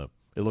graphics and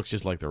it looks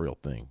just like the real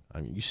thing.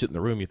 I mean, you sit in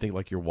the room, you think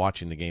like you're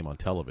watching the game on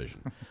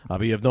television,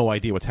 but you have no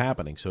idea what's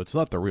happening. So it's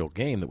not the real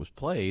game that was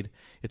played;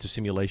 it's a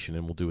simulation,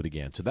 and we'll do it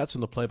again. So that's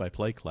in the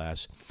play-by-play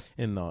class.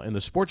 In the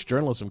sports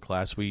journalism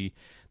class, the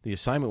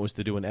assignment was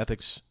to do an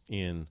ethics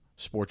in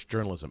sports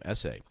journalism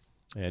essay,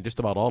 and just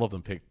about all of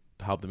them picked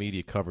how the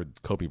media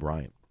covered Kobe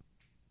Bryant.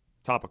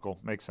 Topical.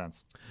 Makes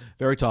sense.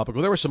 Very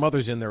topical. There were some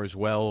others in there as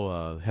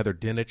well. Heather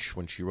Dinich,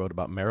 when she wrote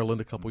about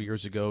Maryland a couple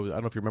years ago. I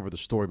don't know if you remember the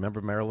story.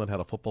 Remember Maryland had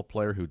a football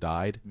player who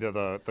died?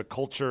 The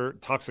culture,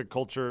 toxic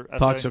culture essay?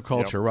 Toxic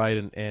culture, yep.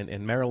 Right.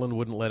 And Maryland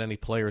wouldn't let any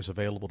players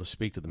available to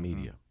speak to the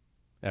media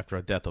after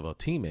a death of a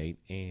teammate.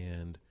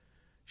 And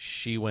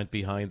she went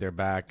behind their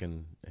back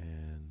and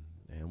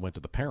went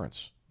to the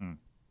parents.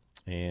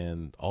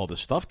 And all this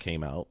stuff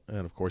came out, and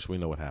of course we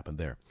know what happened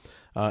there.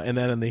 And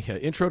then in the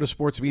intro to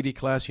sports media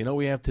class, you know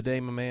we have today,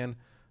 my man,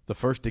 the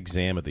first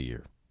exam of the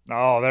year.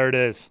 Oh, there it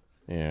is.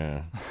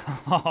 Yeah.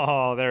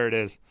 Oh, there it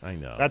is. I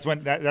know.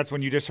 That's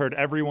when you just heard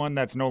everyone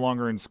that's no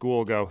longer in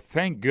school go,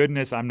 thank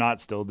goodness I'm not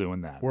still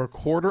doing that. We're a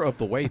quarter of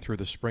the way through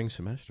the spring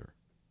semester.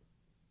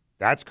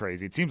 That's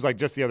crazy. It seems like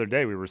just the other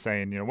day we were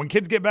saying, when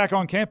kids get back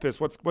on campus,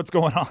 what's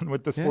going on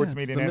with the sports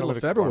media and analytics?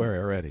 It's the middle of February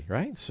already,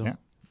 right? So yeah.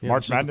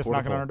 March Madness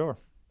knocking on our door.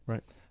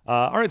 Right.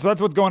 All right, so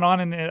that's what's going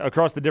on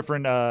across the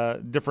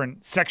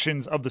different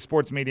sections of the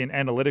sports media and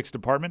analytics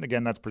department.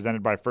 Again, that's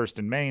presented by First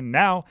in Main.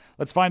 Now,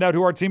 let's find out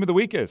who our team of the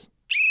week is.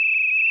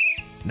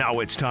 Now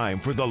it's time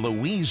for the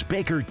Louise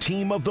Baker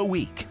Team of the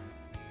Week.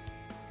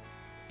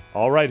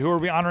 All right, who are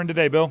we honoring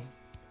today, Bill?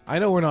 I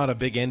know we're not a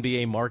big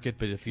NBA market,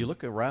 but if you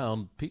look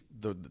around,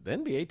 the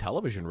NBA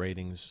television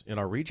ratings in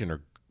our region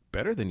are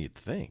better than you'd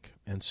think.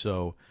 And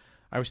so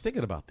I was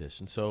thinking about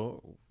this, and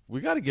so we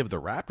got to give the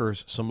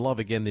Raptors some love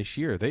again this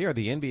year. They are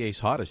the NBA's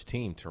hottest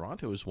team.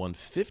 Toronto has won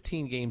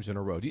 15 games in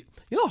a row. You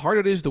know how hard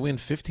it is to win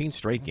 15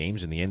 straight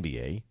games in the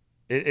NBA?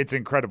 It's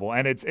incredible,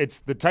 and it's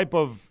the type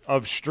of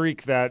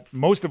streak that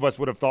most of us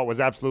would have thought was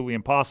absolutely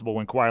impossible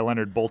when Kawhi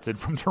Leonard bolted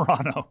from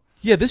Toronto.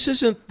 Yeah, this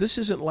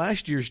isn't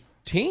last year's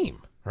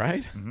team,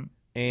 right? Mm-hmm.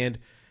 And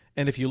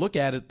if you look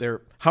at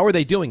it, how are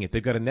they doing it?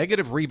 They've got a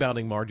negative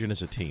rebounding margin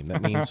as a team.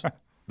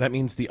 That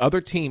means the other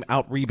team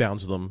out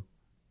rebounds them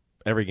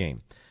every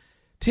game.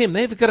 Tim,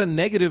 they've got a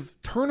negative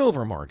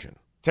turnover margin.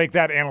 Take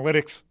that,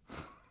 analytics.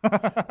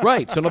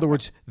 Right. So, in other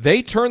words,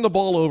 they turn the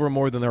ball over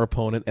more than their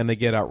opponent, and they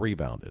get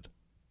out-rebounded.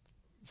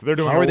 So they're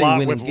doing a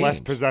lot with less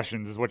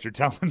possessions, is what you're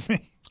telling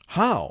me.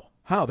 How?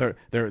 They're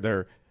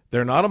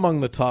not among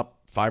the top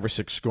 5 or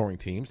 6 scoring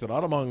teams. They're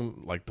not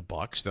among, like, the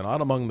Bucks. They're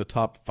not among the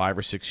top 5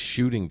 or 6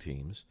 shooting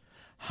teams.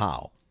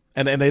 How?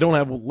 And they don't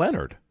have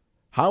Leonard.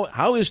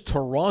 How is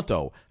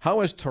Toronto?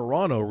 How has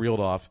Toronto reeled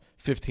off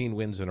 15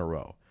 wins in a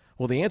row?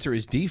 Well, the answer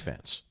is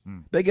defense.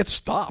 They get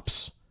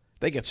stops.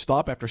 They get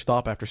stop after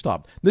stop after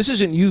stop. This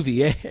isn't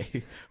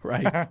UVA,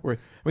 right?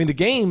 The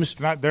games.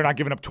 They're not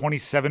giving up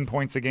 27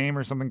 points a game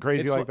or something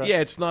crazy like that. Yeah,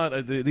 it's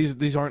not.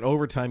 These aren't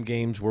overtime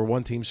games where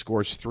one team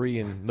scores 3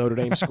 and Notre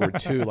Dame scored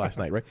 2 last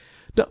night, right?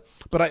 No,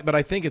 but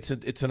I think it's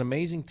an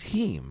amazing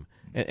team,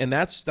 and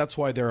that's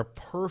why they're a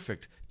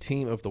perfect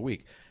team of the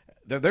week.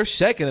 They're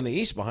second in the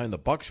East behind the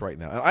Bucks right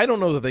now. I don't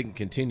know that they can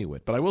continue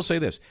it, but I will say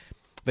this: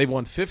 they've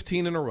won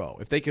 15 in a row.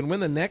 If they can win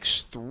the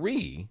next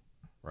 3,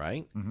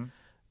 right? Mm-hmm.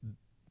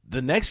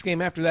 The next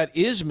game after that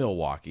is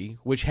Milwaukee,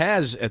 which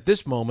has, at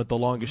this moment, the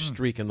longest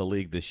streak in the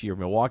league this year.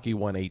 Milwaukee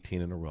won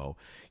 18 in a row.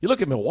 You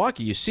look at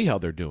Milwaukee, you see how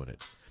they're doing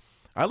it.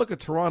 I look at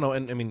Toronto,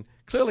 and,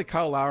 clearly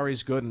Kyle Lowry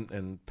is good,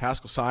 and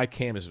Pascal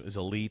Siakam is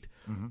elite,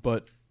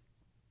 but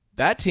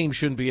that team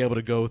shouldn't be able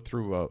to go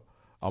through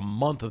a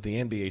month of the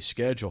NBA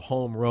schedule,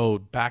 home,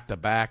 road,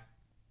 back-to-back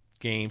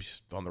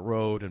games on the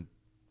road, and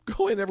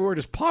go in everywhere,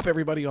 just pop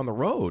everybody on the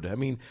road.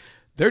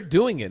 They're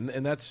doing it,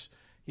 and that's –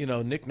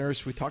 Nick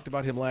Nurse, we talked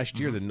about him last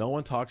year, that no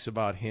one talks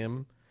about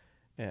him.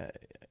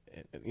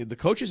 The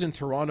coaches in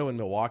Toronto and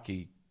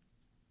Milwaukee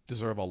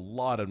deserve a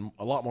lot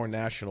more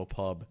national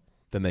pub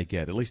than they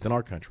get, at least in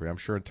our country. I'm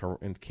sure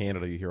in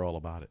Canada you hear all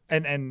about it.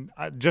 And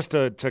just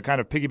to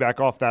kind of piggyback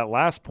off that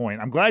last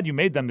point, I'm glad you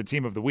made them the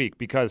team of the week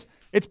because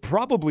it's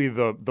probably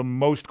the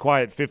most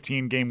quiet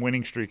 15-game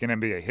winning streak in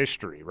NBA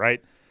history,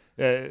 right?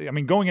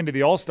 Going into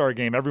the All-Star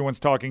game, everyone's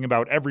talking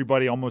about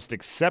everybody almost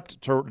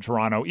except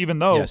Toronto, even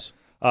though yes.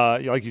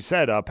 Like you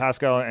said,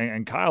 Pascal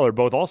and Kyle are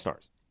both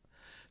All-Stars.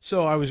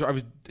 So I was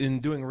in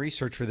doing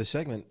research for this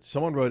segment.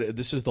 Someone wrote,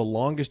 this is the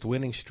longest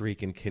winning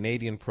streak in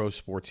Canadian pro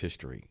sports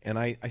history. And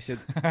I said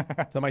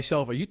to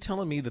myself, are you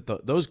telling me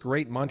that those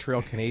great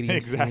Montreal Canadiens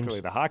exactly,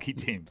 teams, the hockey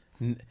teams,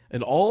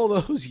 in all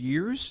of those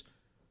years,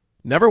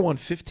 never won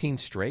 15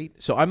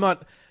 straight? So I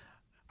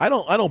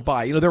don't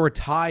buy. There were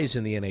ties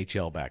in the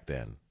NHL back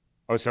then.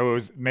 Oh, so it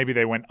was maybe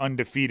they went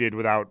undefeated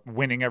without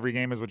winning every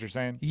game, is what you're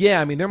saying?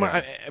 Yeah,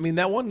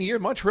 that one year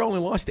Montreal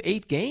only lost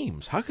 8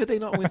 games. How could they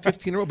not win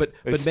 15 in a row? But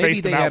maybe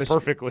they had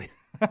perfectly.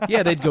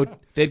 Yeah,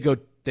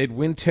 they'd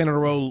win 10 in a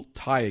row,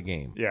 tie a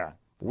game. Yeah,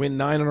 win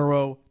 9 in a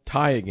row,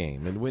 tie a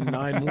game, and win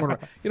 9 more.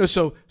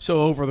 So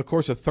over the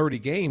course of 30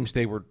 games,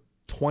 they were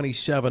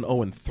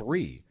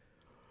 27-0-3.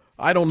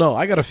 I don't know.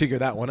 I got to figure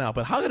that one out.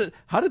 But how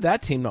did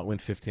that team not win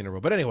 15 in a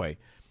row? But anyway,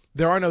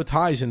 there are no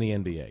ties in the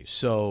NBA,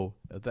 so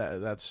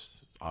that's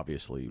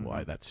obviously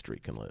why that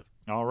streak can live.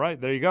 All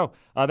right, there you go.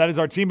 That is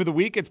our team of the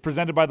week. It's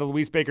presented by the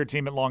Louise Baker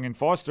team at Long &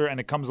 Foster, and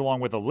it comes along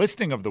with a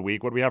listing of the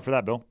week. What do we have for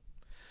that, Bill?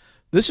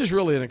 This is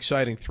really an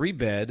exciting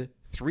 3-bed,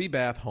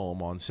 3-bath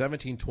home on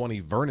 1720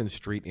 Vernon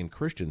Street in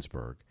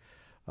Christiansburg.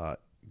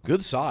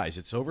 Good size.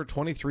 It's over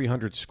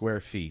 2,300 square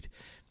feet.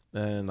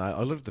 And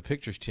I looked at the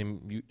pictures,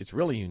 Tim. It's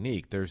really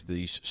unique. There's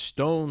these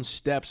stone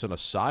steps and a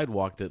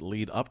sidewalk that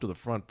lead up to the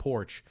front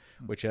porch,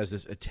 which has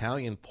this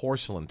Italian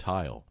porcelain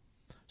tile.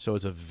 So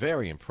it's a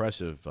very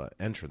impressive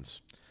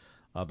entrance.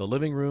 The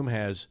living room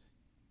has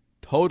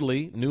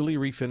totally newly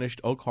refinished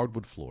oak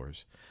hardwood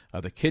floors.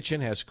 The kitchen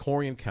has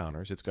Corian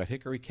counters. It's got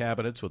hickory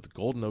cabinets with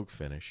golden oak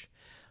finish.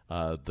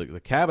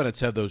 The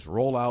cabinets have those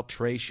roll-out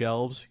tray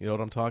shelves. You know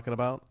what I'm talking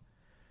about?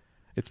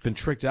 It's been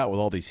tricked out with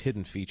all these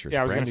hidden features.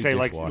 Yeah, I was going to say,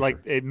 like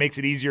it makes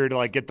it easier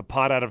to get the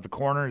pot out of the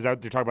corner. Is that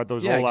what you're talking about?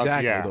 Those rollouts?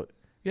 Exactly.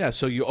 Yeah.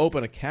 So you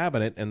open a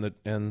cabinet and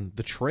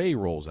the tray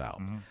rolls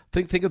out.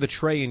 Mm-hmm. Think of the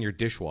tray in your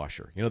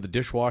dishwasher. The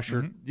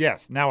dishwasher. Mm-hmm.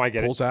 Yes. Now I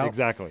get pulls it. Out.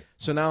 Exactly.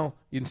 So now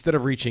instead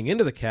of reaching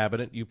into the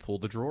cabinet, you pull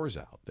the drawers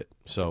out.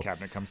 So the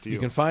cabinet comes to you. You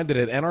can find it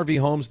at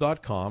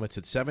nrvhomes.com. It's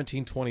at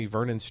 1720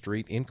 Vernon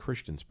Street in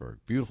Christiansburg.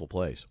 Beautiful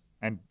place.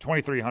 And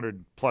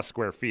 2,300 plus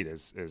square feet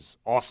is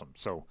awesome.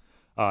 So.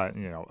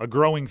 A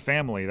growing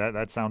family,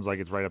 that sounds like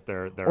it's right up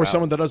there. Or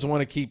someone that doesn't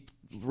want to keep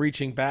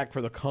reaching back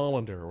for the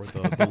colander or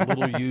the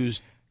little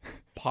used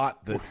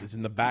pot that is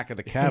in the back of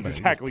the cabinet.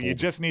 Exactly. You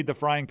just need the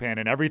frying pan,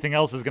 and everything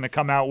else is going to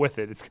come out with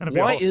it. It's going to be.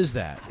 Why is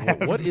that?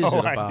 What is it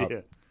about?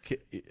 Idea.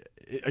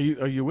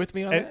 Are you with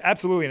me on that?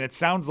 Absolutely, and it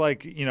sounds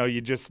like you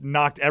just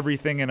knocked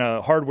everything in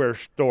a hardware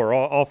store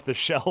off the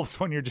shelves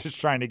when you're just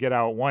trying to get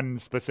out one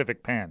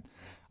specific pan.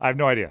 I have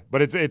no idea,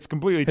 but it's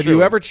completely true. Have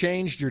you ever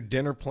changed your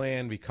dinner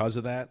plan because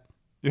of that?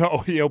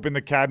 You open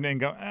the cabinet and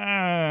go,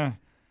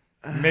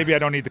 maybe I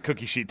don't need the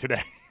cookie sheet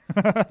today.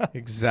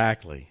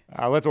 Exactly.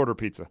 Let's order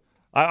pizza.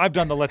 I've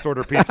done the let's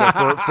order pizza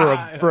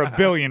for a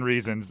billion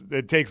reasons.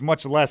 It takes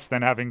much less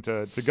than having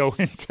to go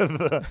into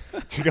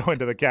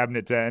the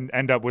cabinet to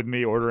end up with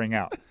me ordering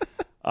out.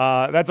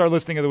 That's our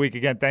listing of the week.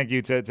 Again, thank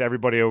you to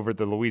everybody over at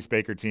the Louise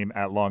Baker team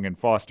at Long &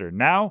 Foster.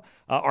 Now,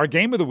 our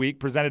game of the week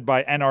presented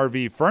by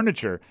NRV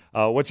Furniture.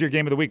 What's your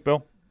game of the week,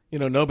 Bill?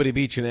 Nobody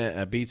beats an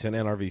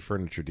NRV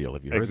furniture deal.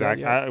 Have you heard that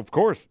yet? Of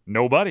course.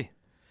 Nobody.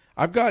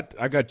 I've got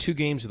 2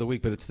 games of the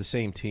week, but it's the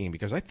same team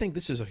because I think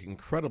this is an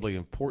incredibly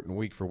important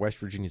week for West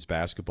Virginia's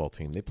basketball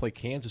team. They play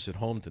Kansas at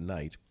home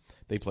tonight.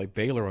 They play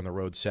Baylor on the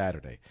road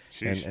Saturday.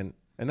 And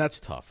that's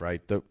tough,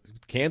 right?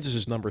 Kansas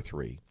is number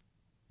 3.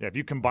 Yeah, if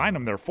you combine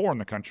them, they're 4 in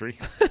the country.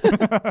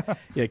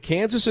 Yeah,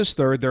 Kansas is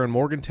 3rd. They're in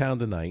Morgantown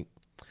tonight.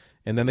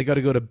 And then they got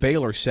to go to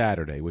Baylor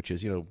Saturday, which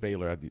is,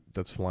 Baylor,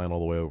 that's flying all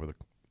the way over the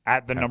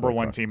at the number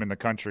 1 team in the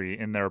country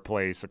in their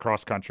place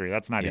across country.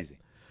 That's not easy.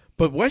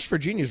 But West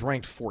Virginia's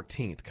ranked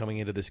 14th coming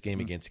into this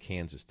game against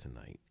Kansas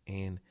tonight.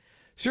 And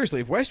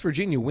seriously, if West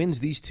Virginia wins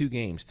these 2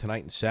 games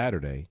tonight and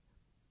Saturday,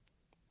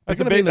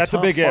 that's a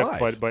big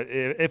if. But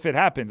if it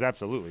happens,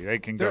 absolutely, they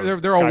can go.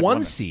 They're a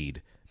 1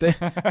 seed,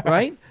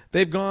 right?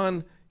 They've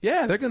gone.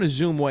 Yeah, they're going to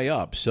zoom way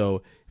up.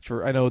 So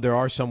I know there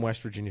are some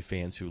West Virginia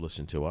fans who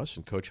listen to us,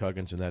 and Coach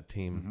Huggins and that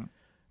team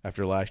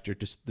after last year,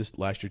 this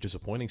last year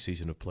disappointing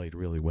season, have played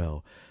really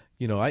well.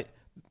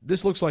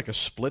 This looks like a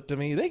split to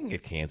me. They can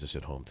get Kansas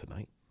at home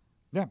tonight.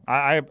 Yeah,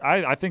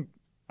 I think.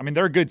 I mean,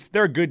 they're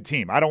a good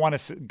team. I don't want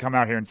to come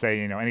out here and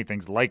say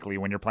anything's likely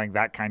when you're playing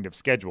that kind of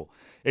schedule.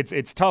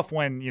 It's tough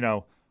when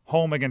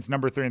home against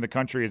number 3 in the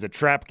country is a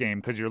trap game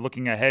because you're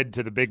looking ahead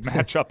to the big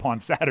matchup on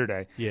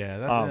Saturday.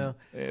 Yeah,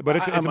 but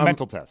it's a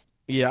mental test.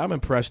 Yeah, I'm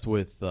impressed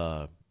with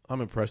the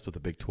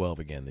Big 12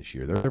 again this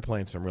year. They're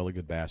playing some really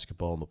good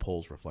basketball, and the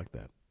polls reflect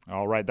that.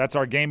 All right, that's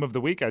our game of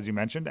the week, as you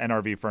mentioned,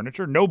 NRV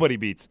Furniture. Nobody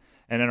beats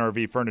an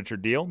NRV Furniture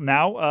deal.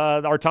 Now,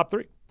 our top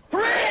 3.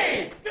 3,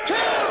 2,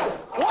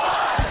 1.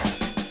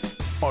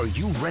 Are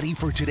you ready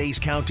for today's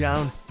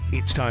countdown?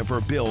 It's time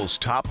for Bill's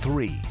Top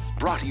 3.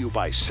 Brought to you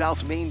by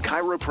South Main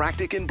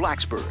Chiropractic in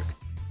Blacksburg.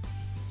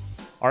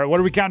 All right, what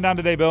are we counting down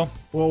today, Bill?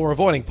 Well, we're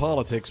avoiding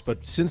politics,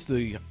 but since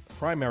the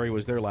primary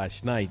was there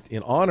last night,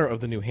 in honor of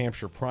the New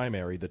Hampshire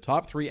primary, the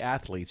top 3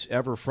 athletes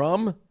ever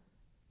from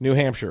New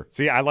Hampshire.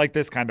 See, I like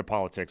this kind of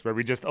politics where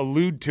we just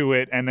allude to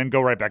it and then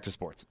go right back to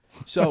sports.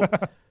 So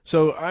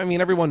I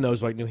mean, everyone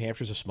knows New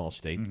Hampshire's a small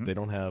state. Mm-hmm. They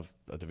don't have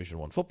a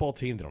Division I football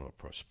team. They don't have a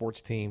pro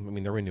sports team. I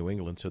mean, they're in New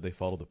England, so they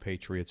follow the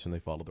Patriots and they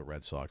follow the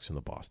Red Sox and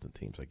the Boston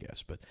teams, I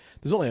guess. But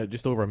there's only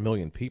just over 1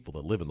 million people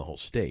that live in the whole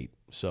state.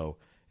 So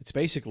it's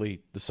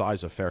basically the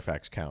size of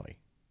Fairfax County,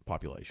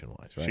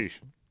 population-wise, right?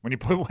 Sheesh.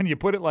 When you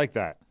put it like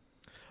that.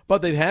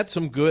 But they've had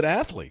some good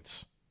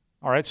athletes.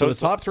 All right, so the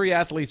top 3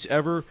 athletes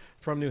ever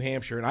from New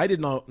Hampshire, and I did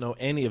not know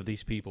any of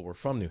these people were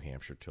from New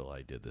Hampshire till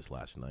I did this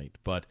last night.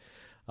 But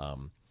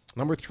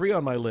number 3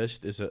 on my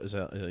list is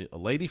a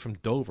lady from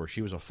Dover.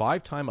 She was a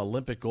 5-time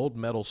Olympic gold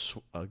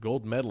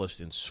medalist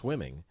in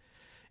swimming,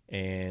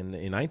 and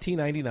in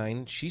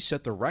 1999 she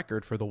set the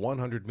record for the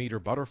 100-meter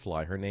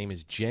butterfly. Her name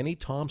is Jenny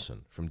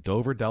Thompson from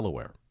Dover,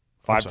 Delaware.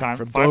 Five-time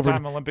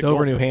Olympic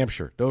Dover, gold. New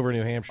Hampshire. Dover,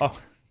 New Hampshire. Oh,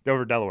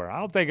 Dover, Delaware.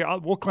 I'll take it.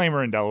 We'll claim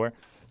her in Delaware.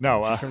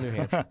 No, she's from New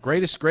Hampshire.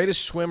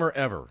 Greatest swimmer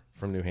ever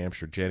from New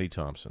Hampshire, Jenny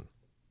Thompson.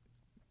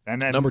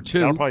 And then number 2,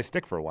 that'll probably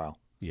stick for a while.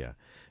 Yeah.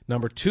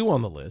 Number 2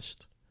 on the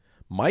list,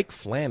 Mike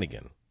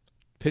Flanagan,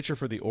 pitcher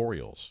for the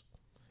Orioles.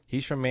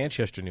 He's from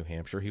Manchester, New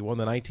Hampshire. He won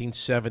the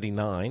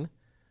 1979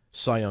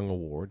 Cy Young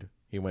Award.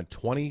 He went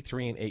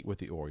 23-8 with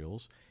the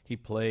Orioles. He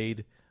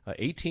played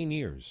 18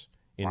 years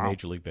in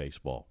Major League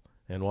Baseball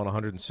and won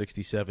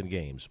 167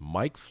 games.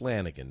 Mike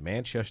Flanagan,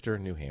 Manchester,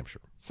 New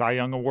Hampshire. Cy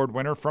Young Award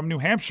winner from New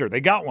Hampshire.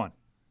 They got one.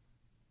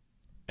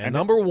 And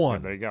number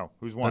 1. There you go.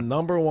 Who's one? The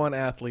number 1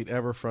 athlete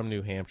ever from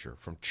New Hampshire,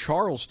 from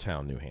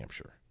Charlestown, New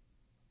Hampshire.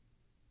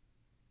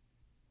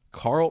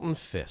 Carlton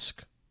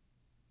Fisk.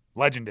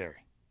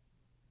 Legendary.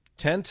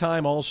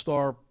 10-time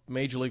All-Star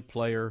Major League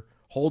player,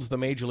 holds the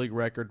Major League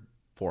record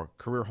for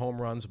career home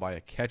runs by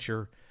a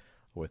catcher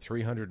with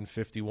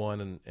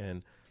 351.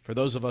 And for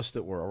those of us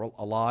that were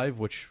alive,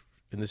 which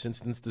in this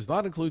instance does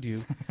not include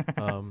you.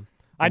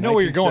 I know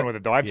where you're going with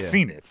it, though. I've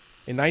seen it.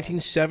 In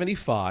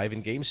 1975,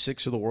 in Game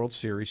 6 of the World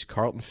Series,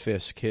 Carlton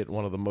Fisk hit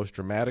one of the most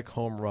dramatic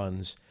home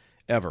runs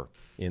ever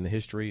in the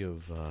history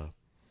of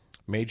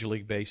Major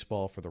League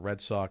Baseball for the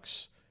Red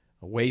Sox,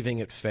 waving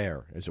it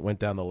fair as it went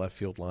down the left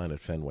field line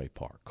at Fenway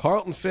Park.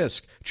 Carlton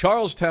Fisk,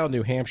 Charlestown,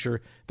 New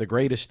Hampshire, the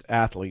greatest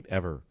athlete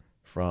ever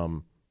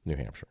from New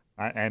Hampshire.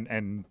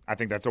 And I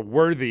think that's a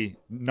worthy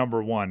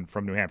number 1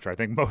 from New Hampshire. I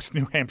think most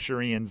New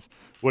Hampshireans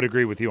would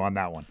agree with you on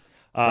that one.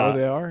 So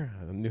they are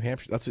New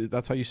Hampshire.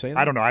 That's how you say that.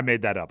 I don't know. I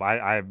made that up.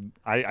 I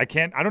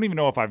can't. I don't even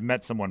know if I've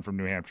met someone from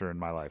New Hampshire in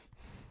my life.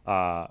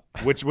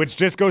 Which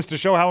just goes to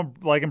show how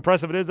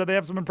impressive it is that they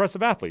have some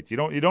impressive athletes. You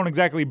don't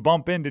exactly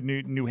bump into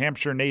New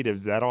Hampshire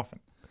natives that often.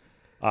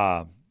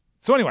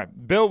 So anyway,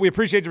 Bill, we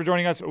appreciate you for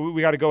joining us.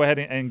 We got to go ahead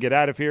and get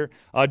out of here.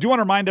 Do want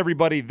to remind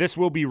everybody this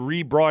will be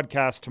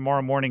rebroadcast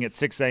tomorrow morning at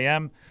 6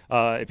 a.m.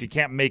 If you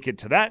can't make it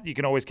to that, you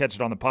can always catch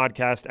it on the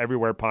podcast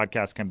everywhere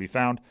podcasts can be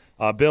found.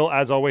 Bill,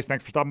 as always,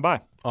 thanks for stopping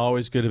by.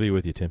 Always good to be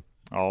with you, Tim.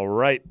 All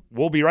right.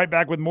 We'll be right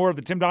back with more of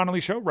the Tim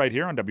Donnelly Show right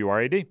here on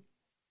WRAD.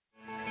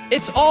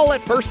 It's all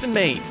at First and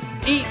Main.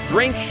 Eat,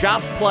 drink,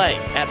 shop, play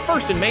at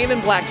First and Main in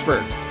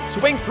Blacksburg.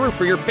 Swing through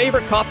for your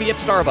favorite coffee at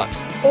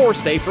Starbucks or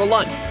stay for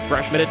lunch.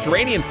 Fresh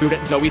Mediterranean food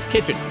at Zoe's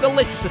Kitchen.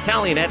 Delicious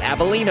Italian at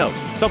Avellino's.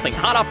 Something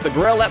hot off the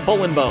grill at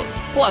Bull & Bones.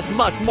 Plus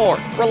much more.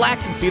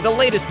 Relax and see the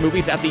latest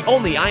movies at the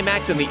only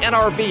IMAX in the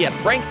NRV at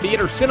Frank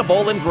Theater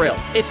Cinnabole and Grill.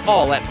 It's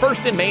all at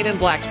First and Main in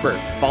Blacksburg.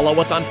 Follow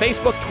us on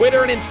Facebook,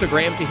 Twitter, and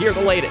Instagram to hear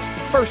the latest.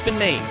 First and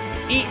Main.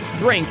 Eat,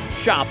 drink,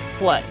 shop,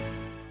 play.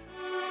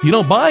 You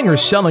know, buying or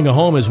selling a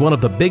home is one of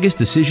the biggest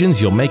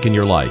decisions you'll make in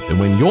your life. And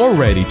when you're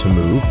ready to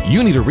move,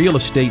 you need a real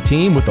estate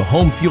team with the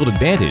home field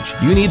advantage.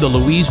 You need the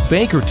Louise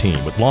Baker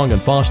team with Long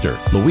 & Foster.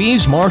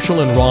 Louise, Marshall,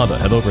 and Rhonda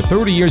have over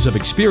 30 years of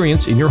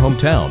experience in your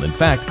hometown. In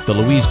fact, the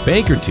Louise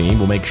Baker team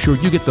will make sure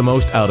you get the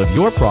most out of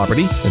your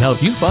property and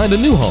help you find a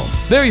new home.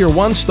 They're your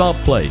one-stop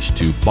place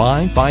to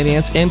buy,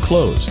 finance, and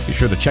close. Be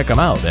sure to check them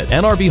out at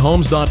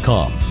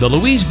nrvhomes.com. The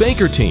Louise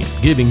Baker team,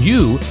 giving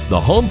you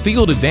the home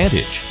field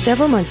advantage.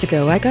 Several months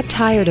ago, I got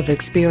tired of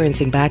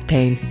experiencing back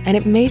pain, and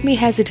it made me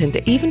hesitant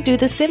to even do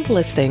the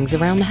simplest things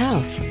around the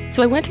house.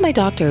 So I went to my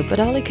doctor, but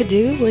all he could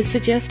do was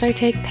suggest I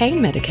take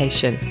pain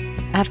medication.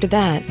 After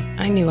that,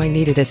 I knew I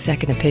needed a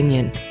second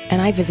opinion,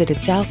 and I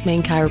visited South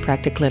Main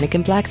Chiropractic Clinic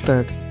in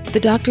Blacksburg. The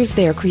doctors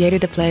there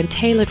created a plan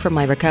tailored for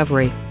my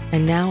recovery,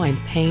 and now I'm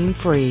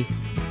pain-free.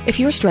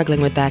 If you're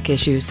struggling with back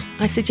issues,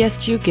 I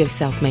suggest you give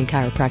South Main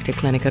Chiropractic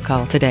Clinic a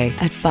call today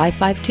at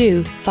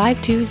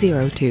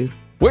 552-5202.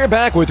 We're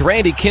back with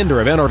Randy Kinder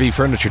of NRV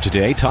Furniture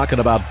today, talking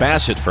about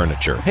Bassett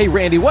Furniture. Hey,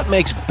 Randy, what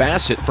makes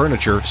Bassett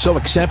Furniture so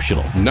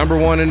exceptional? Number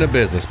one in the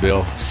business,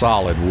 Bill.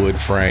 Solid wood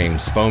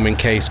frames, foam and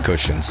case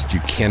cushions. You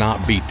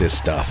cannot beat this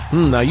stuff.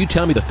 Now, you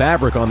tell me the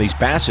fabric on these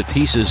Bassett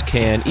pieces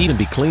can even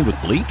be cleaned with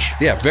bleach?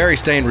 Yeah, very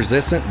stain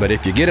resistant, but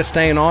if you get a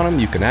stain on them,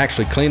 you can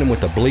actually clean them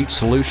with a bleach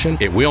solution.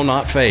 It will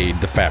not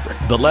fade the fabric.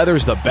 The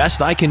leather's the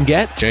best I can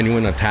get?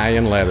 Genuine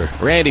Italian leather.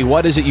 Randy,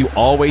 what is it you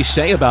always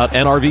say about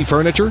NRV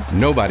Furniture?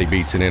 Nobody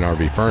beats an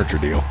NRV furniture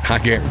deal. I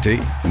guarantee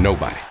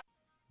nobody.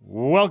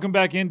 Welcome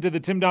back into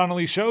the Tim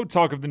Donnelly Show.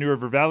 Talk of the New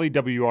River Valley,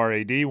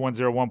 WRAD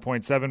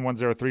 101.7,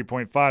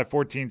 103.5,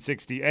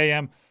 1460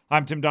 AM.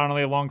 I'm Tim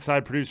Donnelly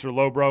alongside producer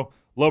Lobro.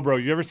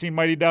 Lobro, you ever seen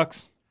Mighty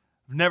Ducks?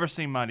 I've never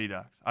seen Mighty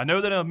Ducks. I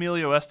know that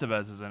Emilio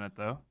Estevez is in it,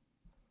 though.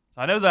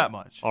 I know that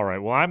much. All right,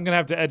 well, I'm going to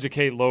have to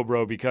educate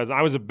Lobro because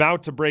I was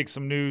about to break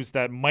some news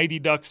that Mighty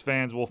Ducks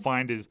fans will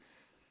find is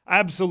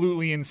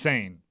absolutely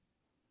insane.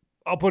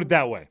 I'll put it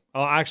that way.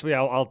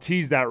 I'll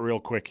tease that real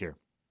quick here.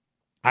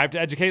 I have to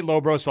educate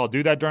Lobro, so I'll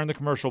do that during the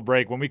commercial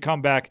break. When we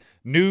come back,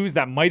 news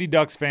that Mighty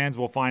Ducks fans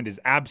will find is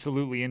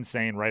absolutely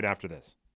insane right after this.